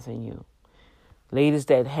recompensing you. Ladies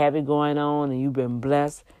that have it going on and you've been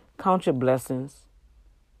blessed, count your blessings.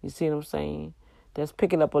 You see what I'm saying? That's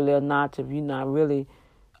picking up a little notch if you're not really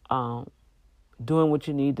doing what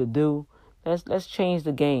you need to do. Let's change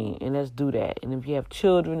the game and let's do that. And if you have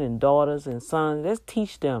children and daughters and sons, let's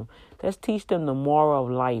teach them. Let's teach them the moral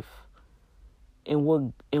of life and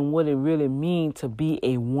what it really means to be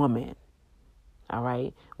a woman. All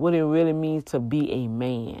right? What it really means to be a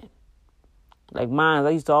man. Like mine, I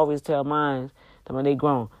used to always tell mine that when they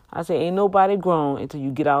grown, I say, ain't nobody grown until you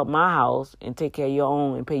get out of my house and take care of your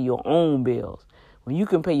own and pay your own bills. When you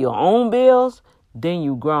can pay your own bills, then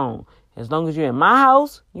you grown. As long as you're in my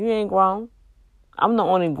house, you ain't grown. I'm the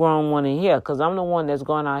only grown one in here because I'm the one that's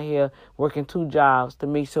going out here working 2 jobs to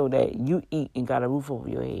make sure that you eat and got a roof over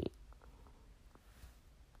your head.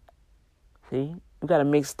 See? You got to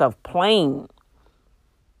make stuff plain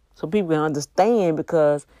so people can understand,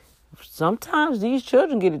 because sometimes these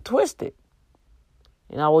children get it twisted.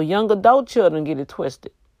 And our young adult children get it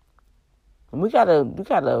twisted. And we gotta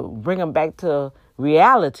bring them back to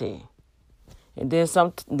reality. And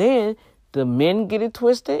then the men get it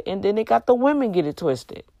twisted, and then they got the women get it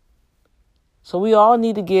twisted. So we all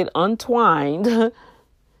need to get untwined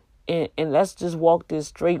and let's just walk this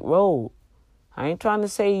straight road. I ain't trying to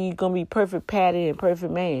say you're going to be perfect Patty and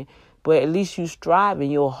perfect man, but at least you strive in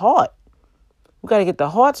your heart. We got to get the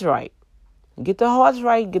hearts right. Get the hearts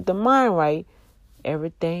right, get the mind right.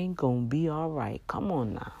 Everything going to be all right. Come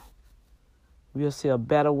on now. We'll see a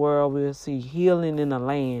better world. We'll see healing in the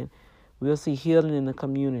land. We'll see healing in the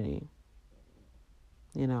community.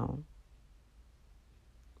 You know,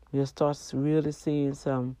 we'll start really seeing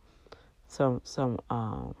some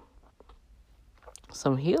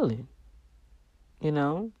healing. You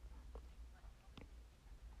know,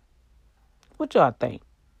 what y'all think?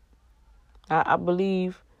 I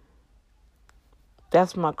believe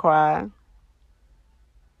that's my cry.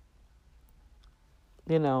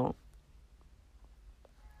 You know,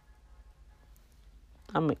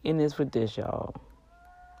 I'm gonna end this with this, y'all.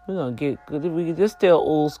 We're going to get good. This still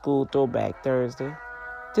old school throwback Thursday.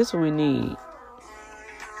 This what we need.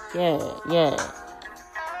 Yeah.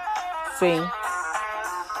 See?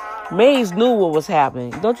 Maze knew what was happening.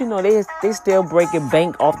 Don't you know they still breaking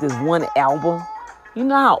bank off this one album? You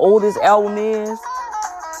know how old this album is?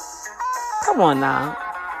 Come on now.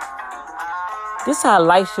 This how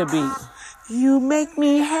life should be. You make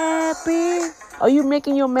me happy. Are you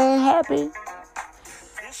making your man happy?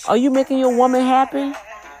 Are you making your woman happy?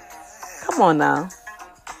 Come on now.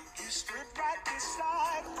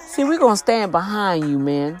 See, we're going to stand behind you,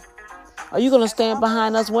 man. Are you going to stand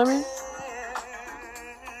behind us women?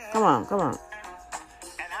 Come on.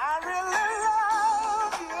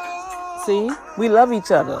 See, we love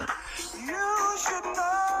each other.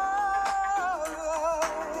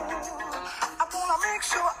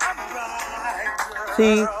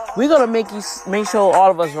 See, we're going to make sure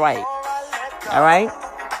all of us right. All right?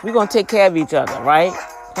 We're going to take care of each other, right?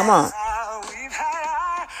 Come on.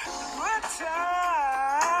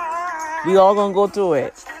 We all gonna go through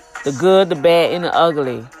it. The good, the bad, and the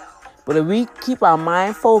ugly. But if we keep our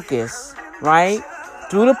mind focused, right?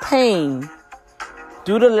 Through the pain,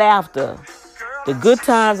 through the laughter, the good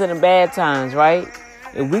times and the bad times, right?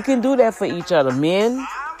 If we can do that for each other, men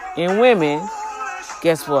and women,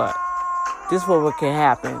 guess what? This is what can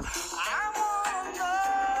happen.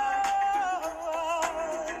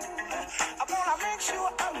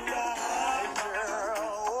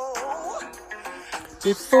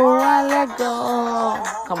 Before I let go.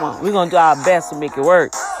 Come on, we're going to do our best to make it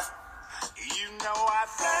work. You know I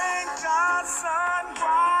thank God sun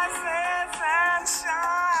rises and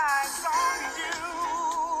shines on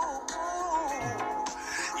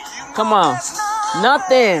you. Come on.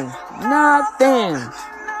 Nothing.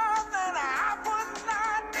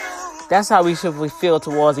 That's how we should feel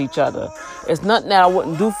towards each other. It's nothing that I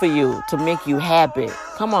wouldn't do for you to make you happy.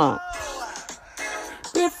 Come on.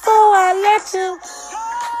 Before I let you.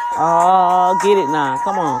 Oh, get it now.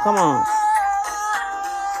 Come on.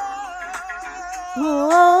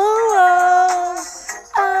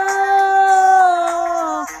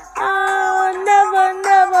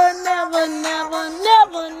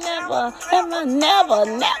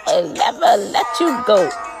 Never let you go.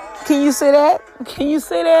 Can you say that? Can you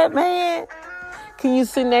say that, man? Can you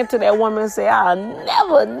sit next to that woman and say, I'll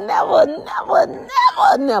never, never, never,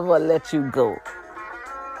 never, never let you go?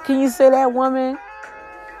 Can you say that, woman?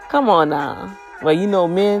 Come on now. Well, you know,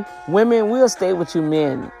 women, we'll stay with you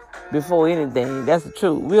men before anything. That's the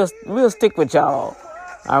truth. We'll stick with y'all.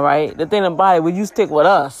 All right? The thing about it, will you stick with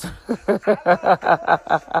us?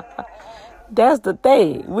 That's the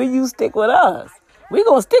thing. Will you stick with us? We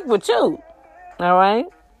gonna stick with you. All right?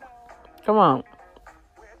 Come on.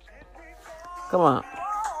 Come on.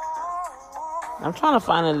 I'm trying to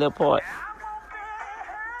find a little part.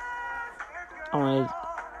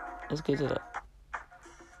 Let's get to that.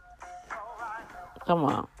 Come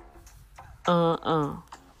on.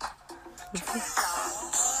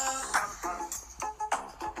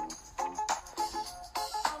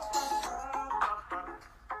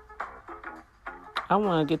 I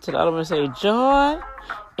want to get to the other one and say joy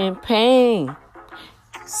and pain,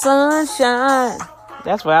 sunshine.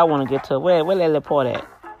 That's where I want to get to. Where that little part at?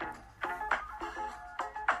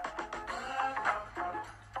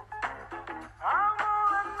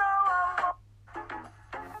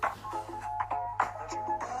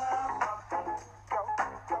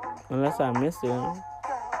 Unless I missed it.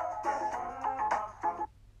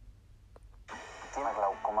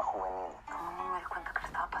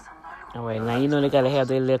 All right, now you know they gotta have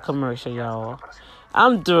their little commercial, y'all.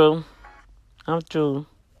 I'm through.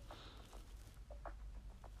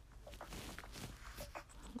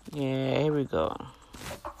 Yeah, here we go.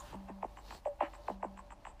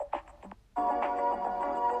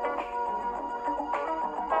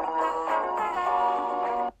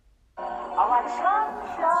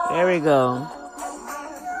 There we go.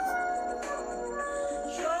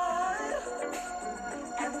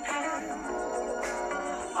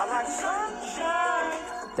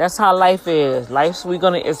 That's how life is. We're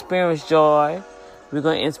going to experience joy. We're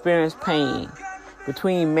going to experience pain.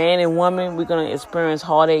 Between man and woman, we're going to experience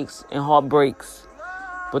heartaches and heartbreaks.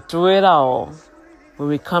 But through it all, when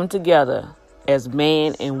we come together as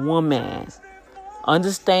man and woman,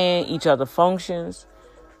 understand each other's functions,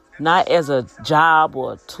 not as a job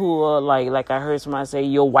or a tour, like I heard somebody say,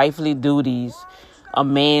 your wifely duties, a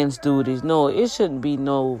man's duties. No, it shouldn't be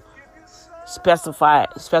no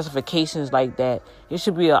specifications like that. It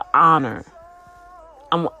should be an honor.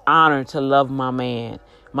 I'm honored to love my man.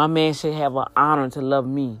 My man should have an honor to love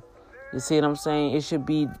me. You see what I'm saying? It should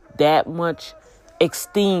be that much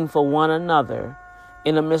esteem for one another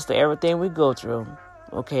in the midst of everything we go through.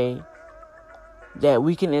 Okay? That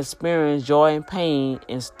we can experience joy and pain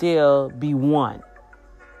and still be one.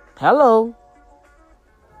 Hello.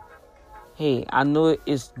 Hey, I know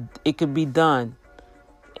it could be done.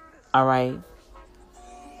 All right.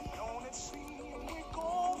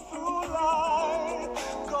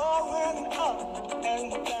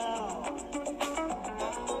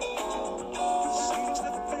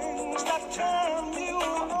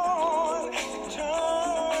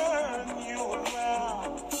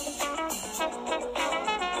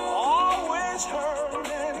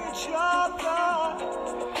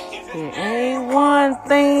 It ain't one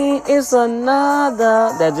thing, it's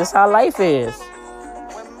another. That's just how life is.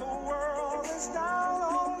 When the world is down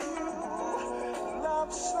on you,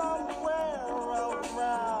 love somewhere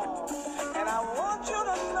around. And I want you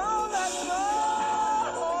to know that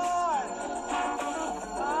Lord,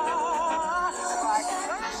 like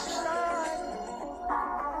sunshine.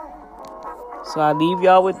 So I leave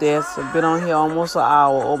y'all with this. I've been on here almost an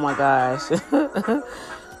hour. Oh my gosh.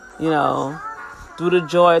 You know, through the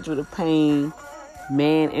joy, through the pain,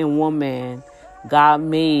 man and woman, God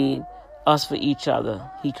made us for each other.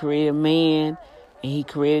 He created man and he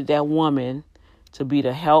created that woman to be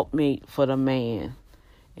the helpmate for the man.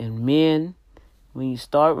 And men, when you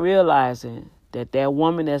start realizing that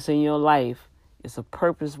woman that's in your life is a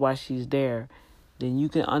purpose why she's there, then you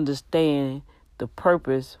can understand the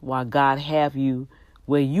purpose why God have you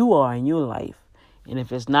where you are in your life. And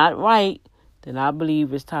if it's not right, then I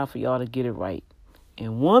believe it's time for y'all to get it right.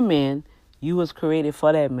 And woman, you was created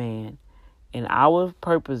for that man. And our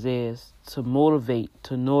purpose is to motivate,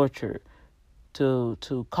 to nurture, to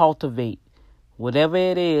cultivate whatever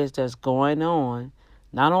it is that's going on,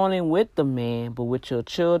 not only with the man, but with your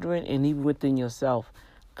children and even within yourself.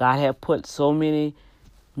 God have put so many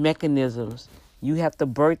mechanisms. You have to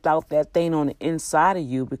birth out that thing on the inside of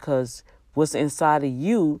you, because what's inside of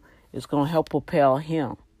you is going to help propel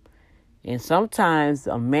him. And sometimes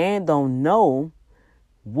a man don't know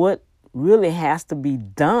what really has to be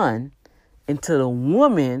done until the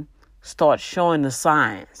woman starts showing the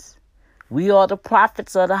signs. We are the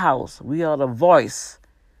prophets of the house. We are the voice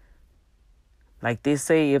Like they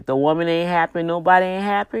say, if the woman ain't happy, nobody ain't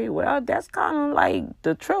happy. Well, that's kind of like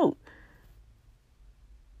the truth.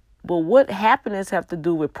 But what happiness have to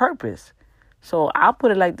do with purpose? So I'll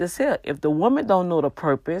put it like this here. If the woman don't know the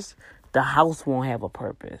purpose, the house won't have a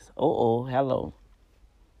purpose. Hello.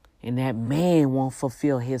 And that man won't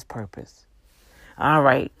fulfill his purpose. All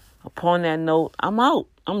right. Upon that note, I'm out.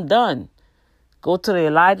 I'm done. Go to the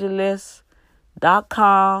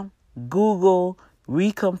ElijahList.com, Google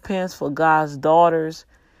recompense for God's daughters.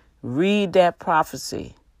 Read that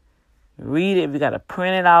prophecy. Read it. If you got to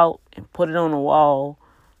print it out and put it on the wall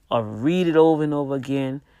or read it over and over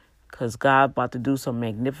again, because God's about to do some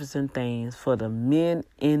magnificent things for the men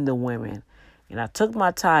and the women. And I took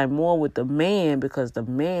my time more with the man because the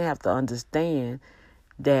man have to understand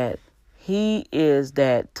that he is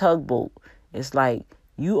that tugboat. It's like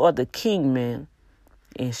you are the king, man,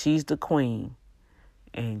 and she's the queen.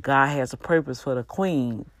 And God has a purpose for the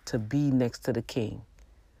queen to be next to the king.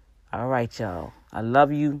 All right, y'all. I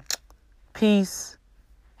love you. Peace.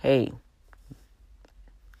 Hey,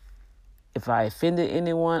 if I offended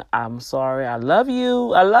anyone, I'm sorry. I love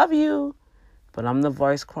you. I love you. But I'm the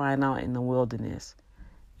voice crying out in the wilderness.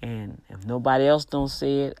 And if nobody else don't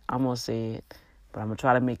say it, I'm going to say it. But I'm going to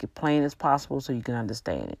try to make it plain as possible so you can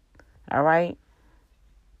understand it. All right?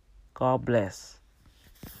 God bless.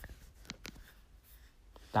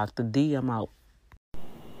 Dr. D, I'm out.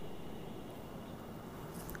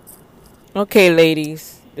 Okay,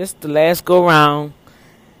 ladies. This is the last go round.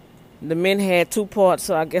 The men had 2 parts,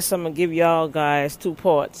 so I guess I'm going to give y'all guys 2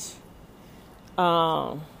 parts.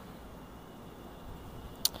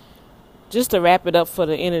 Just to wrap it up for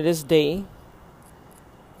the end of this day,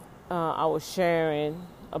 I was sharing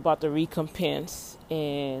about the recompense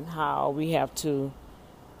and how we have to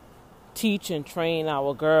teach and train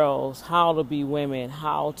our girls how to be women,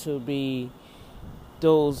 how to be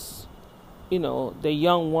those, the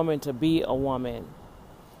young woman to be a woman.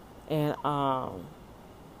 And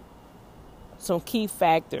some key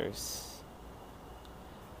factors.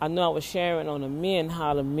 I know I was sharing on the men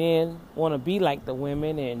how the men want to be like the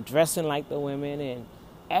women and dressing like the women and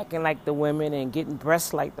acting like the women and getting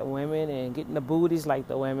breasts like the women and getting the booties like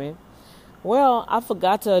the women. Well, I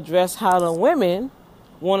forgot to address how the women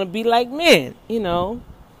want to be like men, You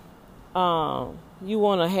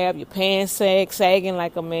want to have your pants sagging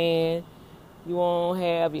like a man. You want to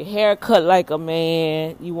have your hair cut like a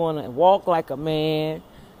man. You want to walk like a man.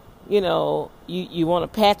 You want to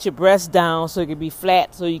pat your breasts down so it can be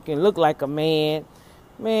flat so you can look like a man.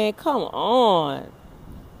 Man, come on.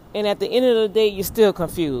 And at the end of the day, you're still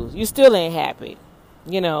confused. You still ain't happy.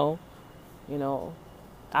 I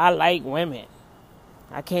like women.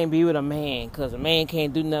 I can't be with a man because a man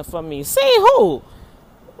can't do nothing for me. Say who?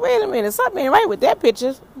 Wait a minute. Something ain't right with that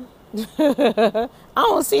picture. I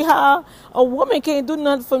don't see how a woman can't do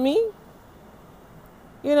nothing for me.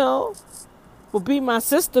 Will be my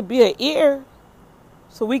sister, be an ear,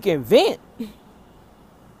 so we can vent.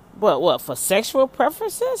 But what, for sexual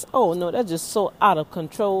preferences? Oh, no, that's just so out of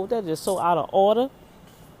control. That's just so out of order.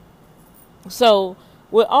 So,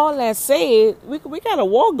 with all that said, we got a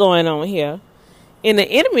war going on here. And the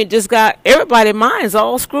enemy just got everybody's minds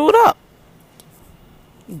all screwed up.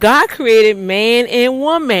 God created man and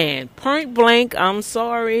woman. Point blank, I'm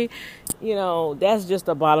sorry. That's just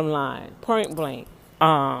the bottom line. Point blank.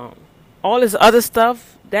 All this other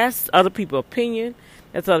stuff, that's other people's opinion.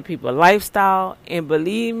 That's other people's lifestyle. And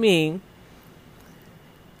believe me,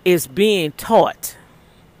 it's being taught.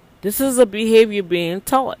 This is a behavior being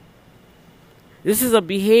taught. This is a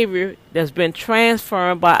behavior that's been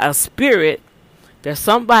transferred by a spirit that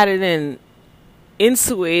somebody then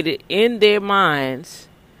insuated in their minds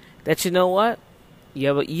that, you know what?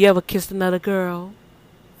 You ever kissed another girl?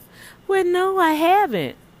 Well, no, I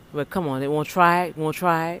haven't. Well, come on, they won't try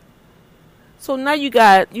it. So now you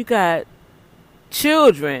got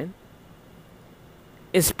children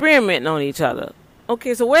experimenting on each other.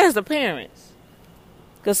 Okay, so where's the parents?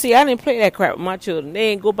 Because, see, I didn't play that crap with my children. They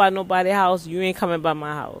ain't go by nobody's house. You ain't coming by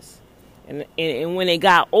my house. And when they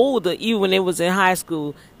got older, even when they was in high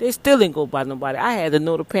school, they still didn't go by nobody. I had to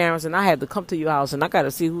know the parents, and I had to come to your house, and I got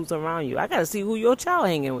to see who's around you. I got to see who your child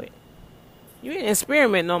hanging with. You ain't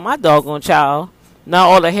experimenting on my doggone child. Not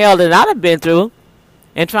all the hell that I'd have been through.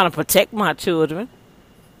 And trying to protect my children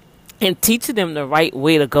and teaching them the right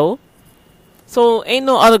way to go. So ain't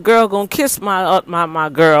no other girl gonna kiss my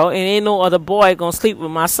girl, and ain't no other boy gonna sleep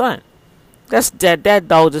with my son. That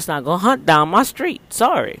dog just not gonna hunt down my street.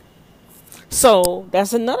 Sorry. So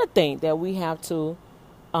that's another thing that we have to.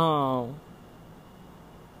 I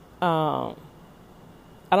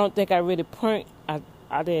don't think I really I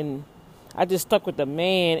I just stuck with the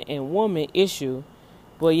man and woman issue.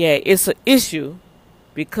 But yeah, it's an issue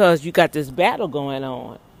because you got this battle going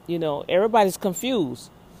on. Everybody's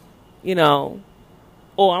confused. You know,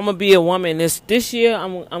 oh, I'm gonna be a woman this year.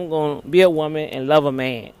 I'm gonna be a woman and love a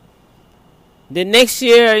man. The next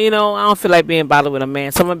year, I don't feel like being bothered with a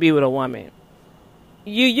man, so I'm gonna be with a woman.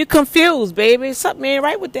 You confused, baby. Something ain't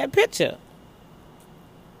right with that picture.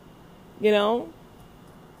 You know.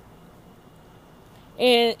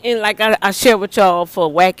 And like I shared with y'all for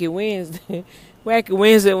Wacky Wednesday, Wacky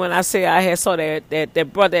Wednesday when I say I had saw that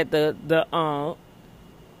brother at the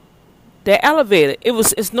elevator.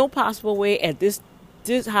 It's no possible way at this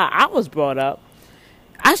how I was brought up.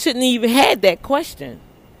 I shouldn't even had that question.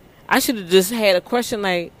 I should have just had a question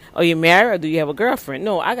like, are you married or do you have a girlfriend?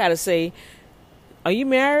 No, I gotta say, are you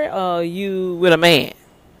married or are you with a man?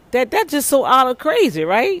 That's just so out of crazy,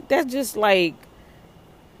 right? That's just like,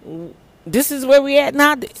 this is where we at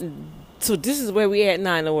now. So this is where we at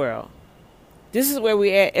now in the world. This is where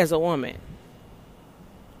we at as a woman.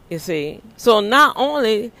 You see? So not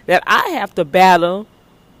only that I have to battle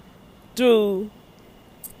through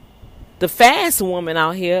the fast woman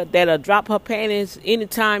out here that'll drop her panties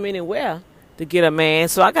anytime, anywhere to get a man.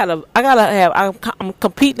 So I'm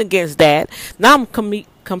competing against that. Now I'm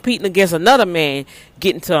competing against another man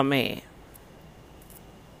getting to a man.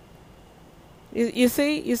 You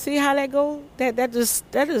see how that goes? That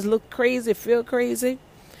just look crazy, feel crazy.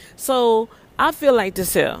 So I feel like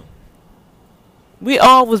this here. We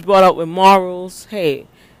all was brought up with morals. Hey,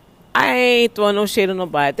 I ain't throwing no shade on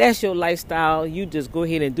nobody. That's your lifestyle. You just go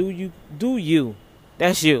ahead and do you.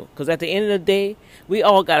 That's you. Because at the end of the day, we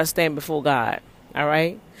all got to stand before God. All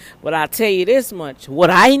right? But I'll tell you this much. What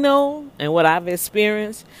I know and what I've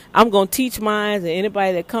experienced, I'm going to teach mine. And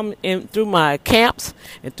anybody that come in through my camps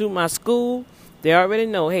and through my school, they already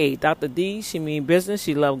know, hey, Dr. D, she mean business.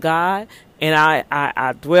 She love God. And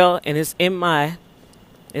I dwell, and it's in my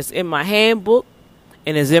handbook,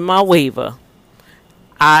 and it's in my waiver.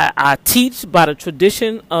 I teach by the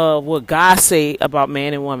tradition of what God say about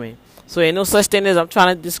man and woman. So ain't no such thing as I'm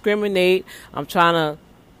trying to discriminate. I'm trying to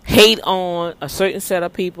hate on a certain set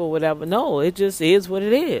of people, whatever. No, it just is what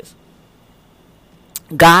it is.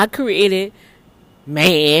 God created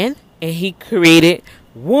man, and he created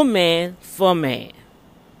woman for man.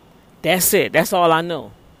 That's it. That's all I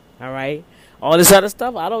know. All right? All this other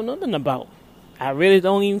stuff, I don't know nothing about. I really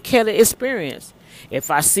don't even care to experience.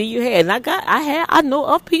 If I see you here, and I know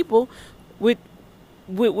of people with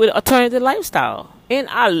alternative lifestyle, and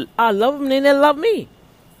I love them and they love me.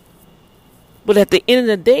 But at the end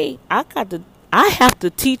of the day, I have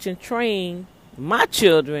to teach and train my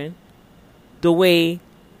children the way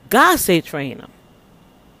God say train them.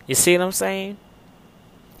 You see what I'm saying?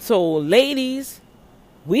 So, ladies,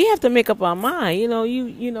 we have to make up our mind. We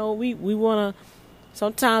want to.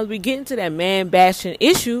 Sometimes we get into that man bashing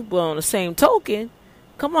issue, but on the same token,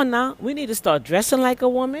 come on now, we need to start dressing like a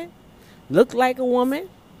woman, look like a woman,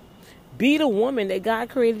 be the woman that God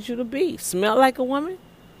created you to be, smell like a woman.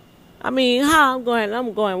 I mean, how I'm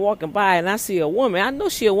going walking by and I see a woman. I know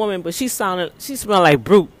she a woman, but she smell like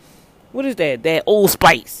Brute. What is that? That Old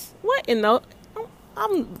Spice. What in the?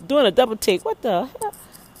 I'm doing a double take. What the hell?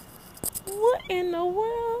 What in the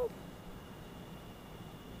world?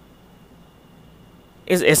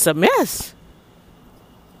 It's a mess.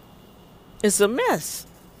 It's a mess.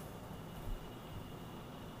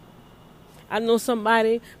 I know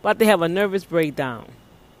somebody about to have a nervous breakdown.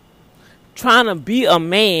 Trying to be a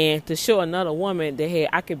man to show another woman that, hey,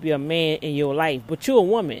 I could be a man in your life. But you're a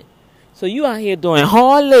woman. So you out here doing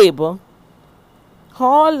hard labor,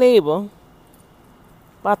 about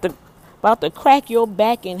to crack your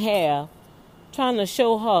back in half, trying to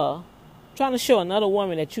show another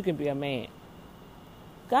woman that you can be a man.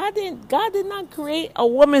 God did not create a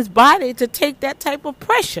woman's body to take that type of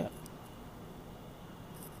pressure.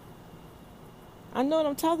 I know what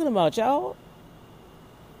I'm talking about, y'all.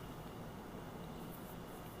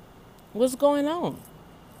 What's going on?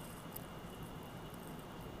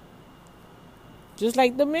 Just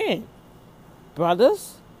like the men.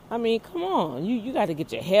 Brothers, I mean, come on. You got to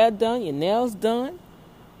get your hair done, your nails done.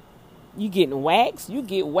 You getting waxed. You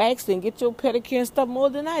get waxed and get your pedicure and stuff more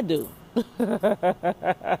than I do.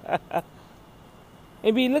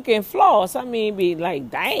 And be looking floss. I mean, be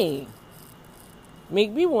like, dang.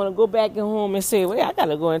 Make me want to go back home and say, wait, I got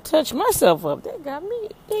to go and touch myself up. They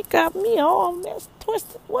got me all messed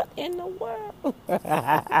twisted. What in the world?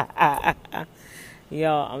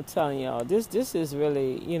 Y'all, I'm telling y'all, this is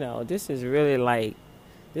really, this is really like,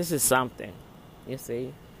 this is something. You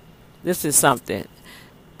see? This is something.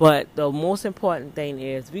 But the most important thing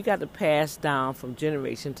is we got to pass down from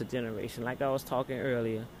generation to generation. Like I was talking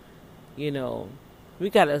earlier, you know, we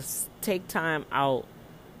got to take time out.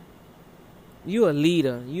 You a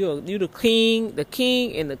leader. You the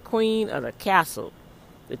king and the queen of the castle.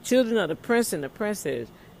 The children of the prince and the princess.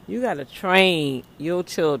 You got to train your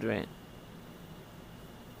children.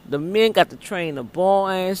 The men got to train the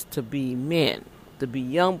boys to be men, to be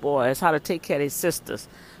young boys, how to take care of their sisters,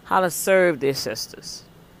 how to serve their sisters.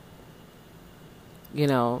 You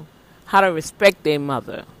know, how to respect their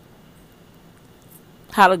mother.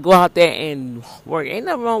 How to go out there and work. Ain't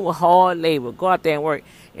nothing wrong with hard labor. Go out there and work.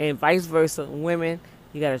 And vice versa, women,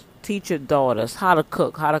 you got to teach your daughters how to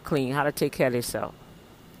cook, how to clean, how to take care of themselves.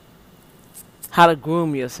 How to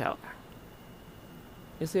groom yourself.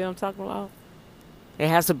 You see what I'm talking about? There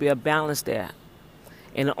has to be a balance there.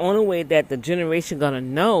 And the only way that the generation going to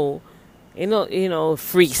know,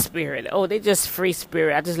 free spirit. Oh, they just free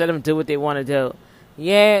spirit. I just let them do what they want to do.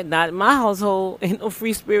 Yeah, not in my household. Ain't no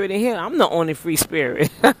free spirit in here. I'm the only free spirit.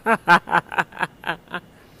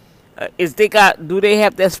 Do they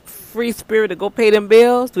have that free spirit to go pay them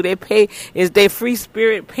bills? Is they free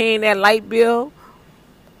spirit paying that light bill?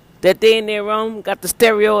 That they in their room got the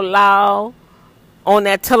stereo loud on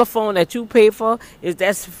that telephone that you pay for? Is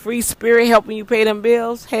that free spirit helping you pay them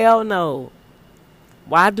bills? Hell no.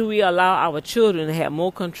 Why do we allow our children to have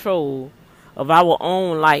more control of our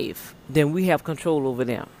own life than we have control over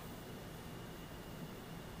them?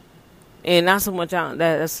 And not so much,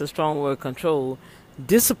 that's a strong word, control.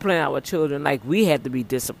 Discipline our children like we had to be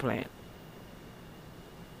disciplined.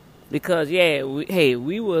 Because,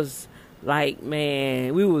 we was like,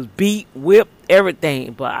 man, we was beat, whipped,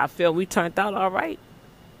 everything. But I feel we turned out all right.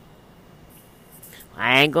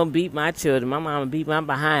 I ain't going to beat my children. My mama beat my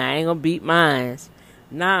behind. I ain't going to beat mine.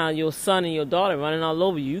 Now your son and your daughter running all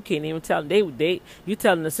over you. You can't even tell them. You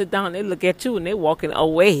tell them to sit down. They look at you and they walking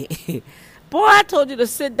away. Boy, I told you to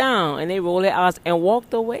sit down. And they rolled their eyes and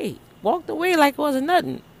walked away. Walked away like it wasn't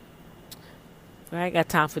nothing. I ain't got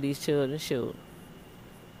time for these children. Shoot.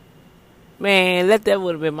 Man, that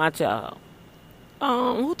would have been my child.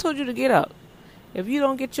 Who told you to get up? If you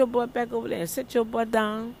don't get your butt back over there and sit your butt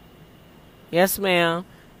down. Yes, ma'am.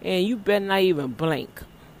 And you better not even blink.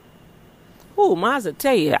 Ooh, mine's to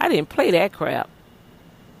tell you, I didn't play that crap.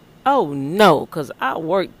 Oh, no, because I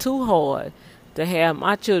worked too hard to have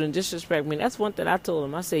my children disrespect me. That's one thing I told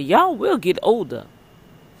them. I said, y'all will get older.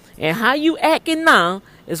 And how you acting now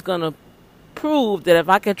is going to prove that if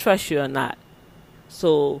I can trust you or not.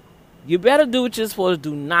 So you better do what you're supposed to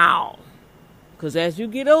do now. Because as you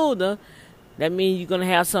get older, that means you're going to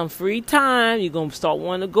have some free time. You're going to start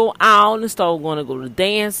wanting to go out and start going to go to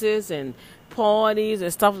dances and parties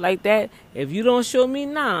and stuff like that. If you don't show me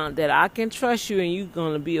now that I can trust you and you're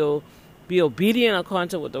going to be obedient according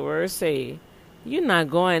to what the word say, you're not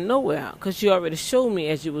going nowhere. Because you already showed me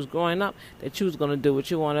as you was growing up that you was going to do what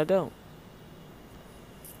you want to do.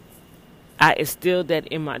 I instilled that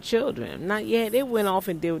in my children. Not yet. They went off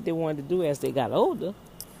and did what they wanted to do as they got older.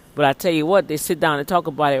 But I tell you what, they sit down and talk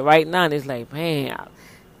about it right now. And it's like, man,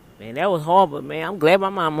 that was horrible, man. I'm glad my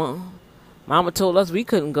mama told us we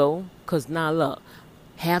couldn't go. Because now, look,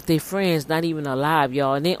 half their friends not even alive,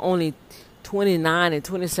 y'all. And they only 29 and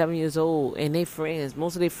 27 years old. And they friends,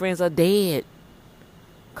 most of their friends are dead.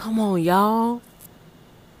 Come on, y'all.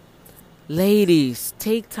 Ladies,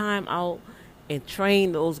 take time out and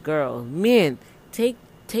train those girls. Men, take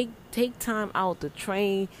time out to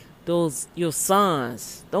train your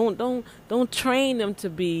sons. Don't train them to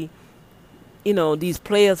be, these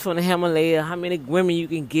players from the Himalaya. How many women you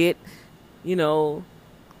can get,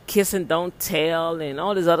 kiss and don't tell, and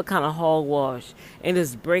all this other kind of hogwash, and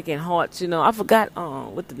it's breaking hearts. I forgot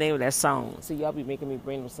what the name of that song. See, y'all be making me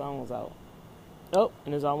bring them songs out. Oh,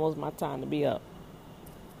 and it's almost my time to be up.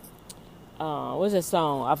 What's that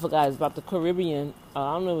song? I forgot. It's about the Caribbean.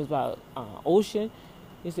 I don't know. It was about ocean.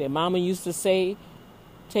 He said, "Mama used to say,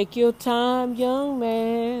 take your time, young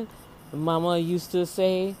man." Mama used to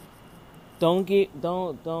say, don't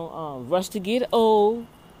rush to get old.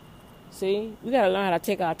 See, we gotta learn how to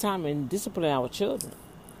take our time and discipline our children.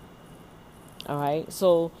 All right.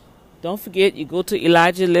 So don't forget, you go to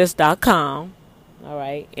ElijahList.com. All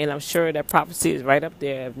right, and I'm sure that prophecy is right up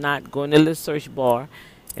there. If not, go in the list search bar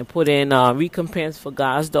and put in recompense for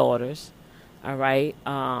God's daughters. All right,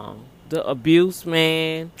 the abuse,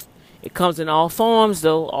 man, it comes in all forms,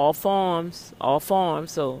 though, all forms.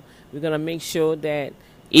 So we're gonna make sure that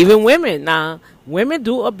even women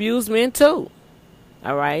do abuse men too.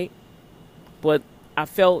 All right, but I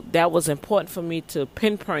felt that was important for me to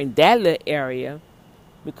pinpoint that little area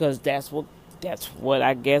because that's what That's what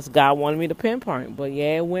I guess God wanted me to pinpoint. But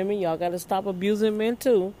yeah, women, y'all got to stop abusing men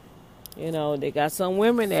too. You know, they got some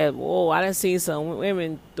women that, whoa, I done seen some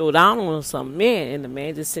women throw down on some men, and the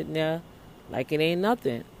man just sitting there like it ain't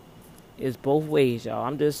nothing. It's both ways, y'all.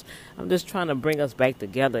 I'm just trying to bring us back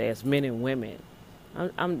together as men and women.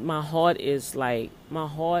 My heart is like, my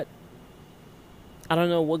heart, I don't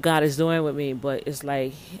know what God is doing with me, but it's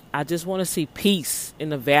like, I just want to see peace in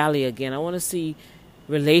the valley again. I want to see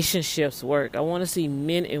relationships work. I want to see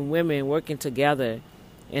men and women working together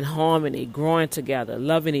in harmony, growing together,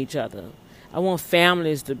 loving each other. I want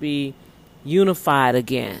families to be unified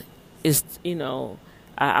again. It's, you know,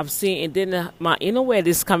 I've seen, and then you know where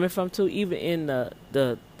this is coming from too, even in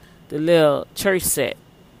the little church set.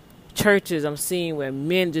 Churches I'm seeing where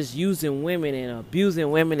men just using women and abusing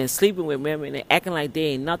women and sleeping with women and acting like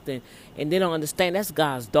they ain't nothing, and they don't understand that's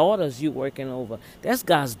God's daughters you working over. That's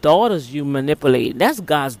God's daughters you manipulating. That's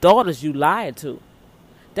God's daughters you lied to.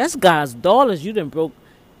 That's God's daughters you done broke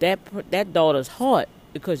that daughter's heart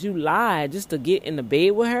because you lied just to get in the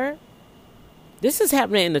bed with her. This is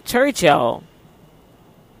happening in the church, y'all.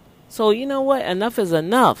 So you know what? Enough is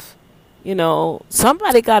enough. You know,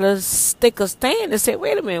 somebody got to stick a stand and say,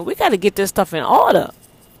 wait a minute, we got to get this stuff in order.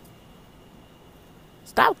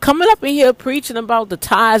 Stop coming up in here preaching about the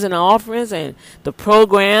tithes and the offerings and the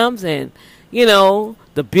programs and, you know,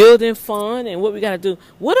 the building fund and what we got to do.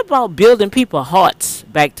 What about building people's hearts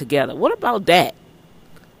back together? What about that?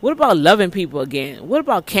 What about loving people again? What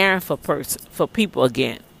about caring for people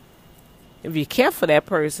again? If you care for that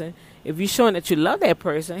person, if you're showing that you love that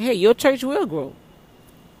person, hey, your church will grow.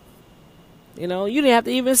 You know, you didn't have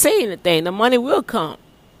to even say anything. The money will come.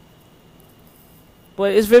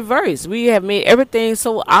 But it's reversed. We have made everything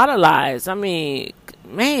so idolized. I mean,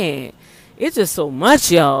 man, it's just so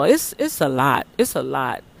much, y'all. It's a lot. It's a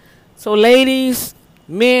lot. So, ladies,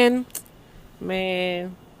 men,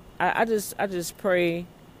 man, I just pray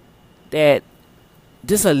that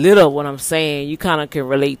just a little of what I'm saying you kind of can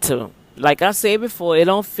relate to. Like I said before, it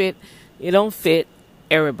don't fit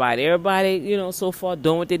everybody. Everybody, you know, so far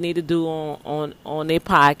doing what they need to do on their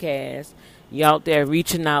podcast. You out there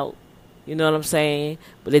reaching out, you know what I'm saying?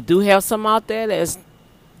 But they do have some out there that's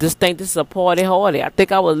just think this is a party hardy. I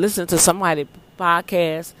think I was listening to somebody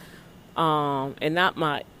podcast, and not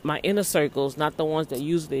my inner circles, not the ones that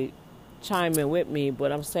usually chime in with me,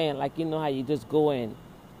 but I'm saying, like, you know how you just go and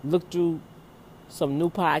look through some new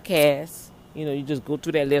podcasts. You know, you just go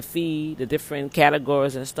through that little feed, the different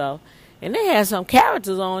categories and stuff. And they had some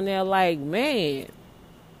characters on there like, man,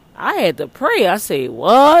 I had to pray. I say,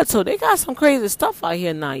 what? So they got some crazy stuff out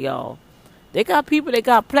here now, y'all. They got people, they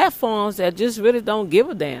got platforms that just really don't give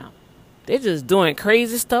a damn. They're just doing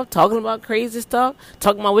crazy stuff, talking about crazy stuff,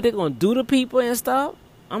 talking about what they're going to do to people and stuff.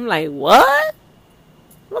 I'm like, what?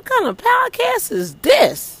 What kind of podcast is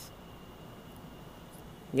this?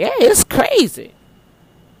 Yeah, it's crazy.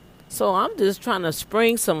 So I'm just trying to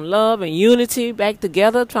spring some love and unity back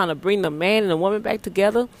together, trying to bring the man and the woman back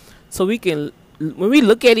together so we can, when we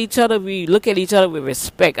look at each other, we look at each other with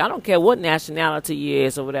respect. I don't care what nationality you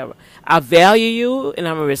is or whatever. I value you and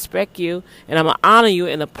I'm going to respect you and I'm going to honor you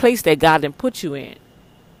in the place that God done put you in.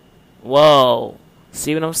 Whoa.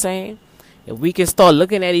 See what I'm saying? If we can start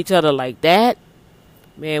looking at each other like that,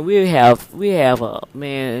 man, we have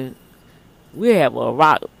a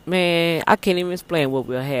rock, man. I can't even explain what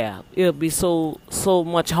we'll have. It'll be so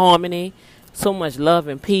much harmony, so much love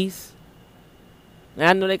and peace. And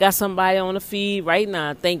I know they got somebody on the feed right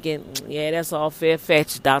now thinking, yeah, that's all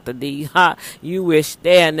fair-fetched, Dr. D. Ha, you wish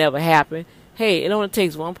that never happened. Hey, it only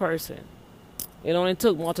takes one person. It only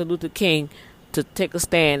took Martin Luther King to take a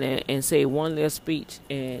stand and say one little speech,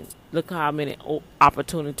 and look how many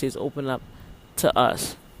opportunities open up to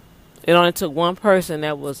us. It only took one person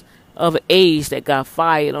that was of age that got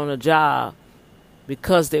fired on a job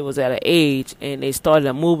because they was at an age and they started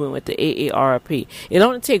a movement with the AARP. It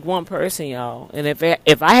only take one person, y'all. And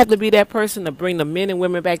if I have to be that person to bring the men and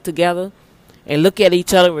women back together and look at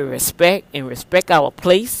each other with respect and respect our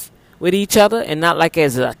place with each other and not like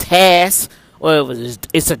as a task or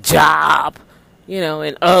it's a job, you know,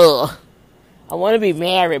 and I want to be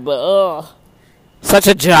married, but such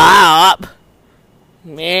a job.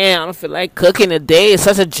 Man, I don't feel like cooking today. It's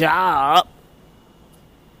such a job.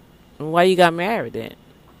 Why you got married then?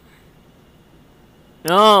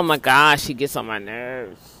 Oh my gosh, she gets on my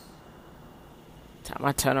nerves. Time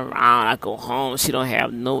I turn around, I go home. She don't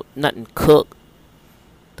have nothing cooked.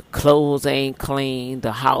 The clothes ain't clean.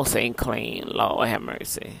 The house ain't clean. Lord have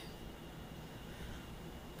mercy.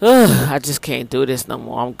 I just can't do this no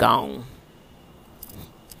more. I'm gone.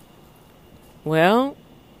 Well,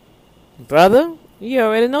 brother, You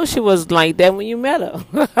already know she was like that when you met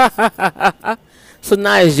her. So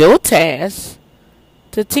now it's your task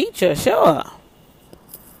to teach her, show her.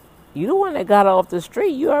 You the one that got her off the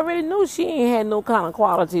street. You already knew she ain't had no kind of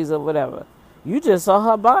qualities or whatever. You just saw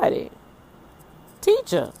her body.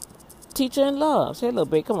 Teach her. Teach her in love. Say,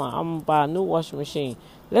 look, babe, come on. I'm going to buy a new washing machine.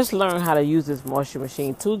 Let's learn how to use this washing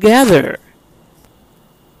machine together.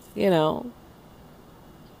 You know.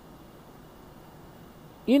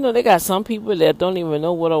 You know, they got some people that don't even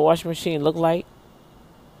know what a washing machine look like.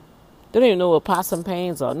 They don't even know what pots and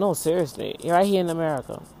pans are. No, seriously. Right here in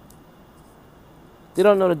America. They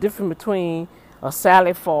don't know the difference between a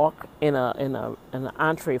salad fork and an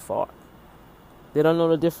entree fork. They don't know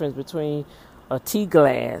the difference between a tea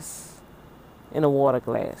glass and a water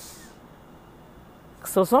glass.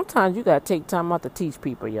 So sometimes you got to take time out to teach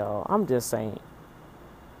people, y'all. I'm just saying.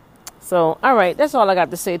 So, all right, that's all I got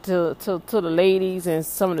to say to the ladies and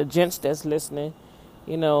some of the gents that's listening.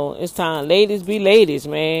 You know, it's time. Ladies be ladies,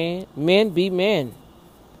 man. Men be men.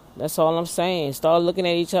 That's all I'm saying. Start looking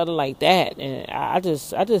at each other like that. And I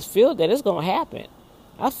just feel that it's going to happen.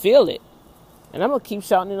 I feel it. And I'm going to keep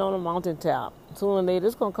shouting it on the mountaintop. Sooner or later,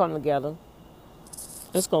 it's going to come together.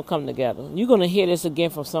 It's going to come together. You're going to hear this again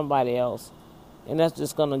from somebody else. And that's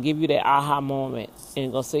just going to give you that aha moment.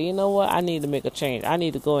 And going to say, you know what? I need to make a change. I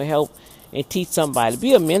need to go and help and teach somebody.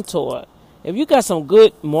 Be a mentor. If you got some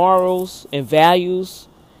good morals and values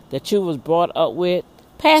that you was brought up with,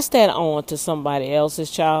 pass that on to somebody else's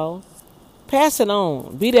child. Pass it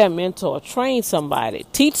on. Be that mentor. Train somebody.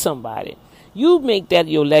 Teach somebody. You make that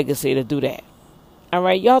your legacy to do that. All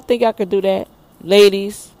right? Y'all think I could do that?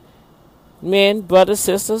 Ladies, men, brothers,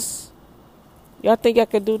 sisters. Y'all think I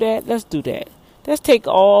could do that? Let's do that. Let's take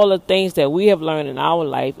all the things that we have learned in our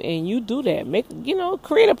life and you do that.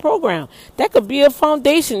 Create a program. That could be a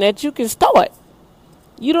foundation that you can start.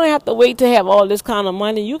 You don't have to wait to have all this kind of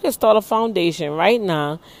money. You can start a foundation right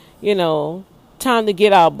now. Time to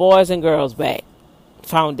get our boys and girls back.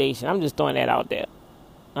 Foundation. I'm just throwing that out there.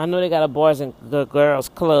 I know they got a boys and girls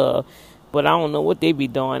club, but I don't know what they be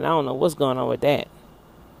doing. I don't know what's going on with that.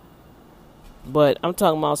 But I'm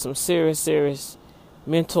talking about some serious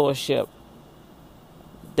mentorship.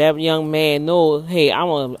 That young man know, hey, I'm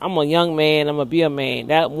a young man. I'm gonna be a man.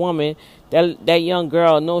 That woman, that young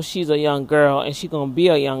girl knows she's a young girl, and she's gonna be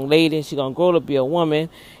a young lady. She's gonna grow to be a woman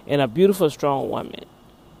and a beautiful, strong woman.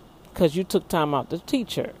 Cause you took time out to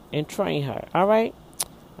teach her and train her. All right,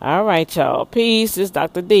 y'all. Peace. This is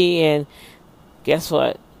Dr. D, and guess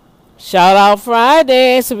what? Shout out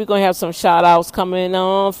Friday. So we're gonna have some shout outs coming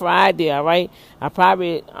on Friday. All right. If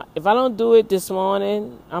I don't do it this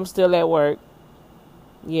morning, I'm still at work.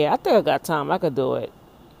 Yeah, I think I got time. I could do it.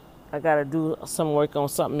 I got to do some work on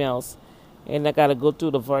something else. And I got to go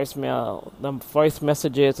through the voicemail, the voice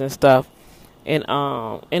messages and stuff. And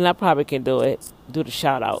I probably can do it. Do the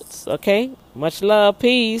shout outs. Okay? Much love.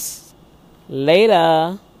 Peace.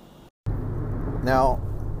 Later. Now,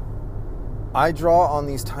 I draw on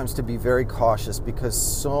these times to be very cautious because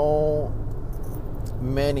so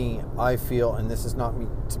many, I feel, and this is not me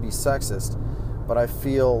to be sexist, but I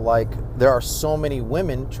feel like there are so many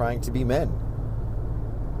women trying to be men.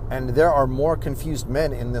 And there are more confused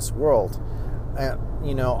men in this world.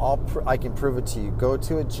 I can prove it to you. Go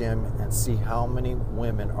to a gym and see how many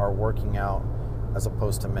women are working out as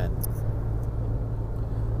opposed to men.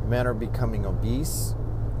 Men are becoming obese,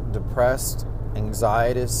 depressed,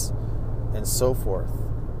 anxietous, and so forth.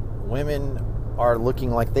 Women are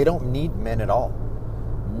looking like they don't need men at all.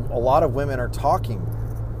 A lot of women are talking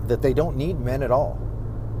that they don't need men at all.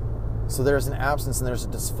 So there's an absence and there's a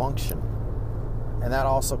dysfunction. And that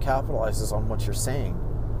also capitalizes on what you're saying.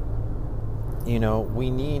 We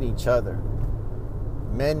need each other.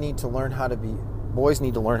 Boys need to learn how to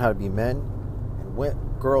be men,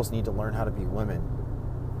 and girls need to learn how to be women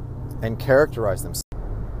and characterize themselves.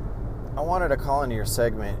 I wanted to call into your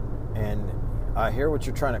segment, and I hear what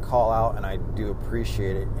you're trying to call out, and I do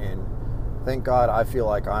appreciate it. And thank God I feel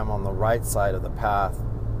like I'm on the right side of the path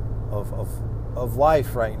of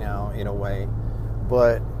life right now, in a way.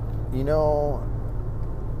 But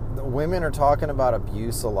the women are talking about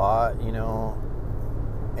abuse a lot,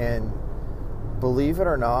 and believe it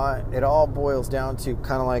or not, it all boils down to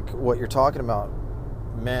kind of like what you're talking about.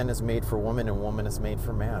 Man is made for woman and woman is made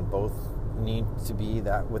for man. Both need to be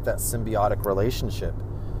with that symbiotic relationship,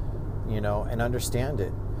 and understand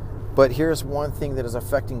it. But here's one thing that is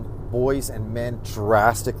affecting boys and men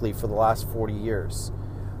drastically for the last 40 years.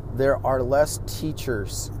 There are less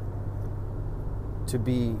teachers to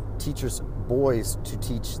be teachers, boys, to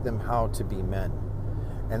teach them how to be men.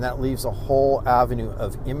 And that leaves a whole avenue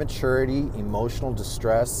of immaturity, emotional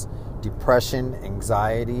distress, depression,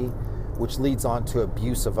 anxiety, which leads on to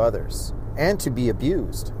abuse of others and to be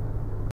abused.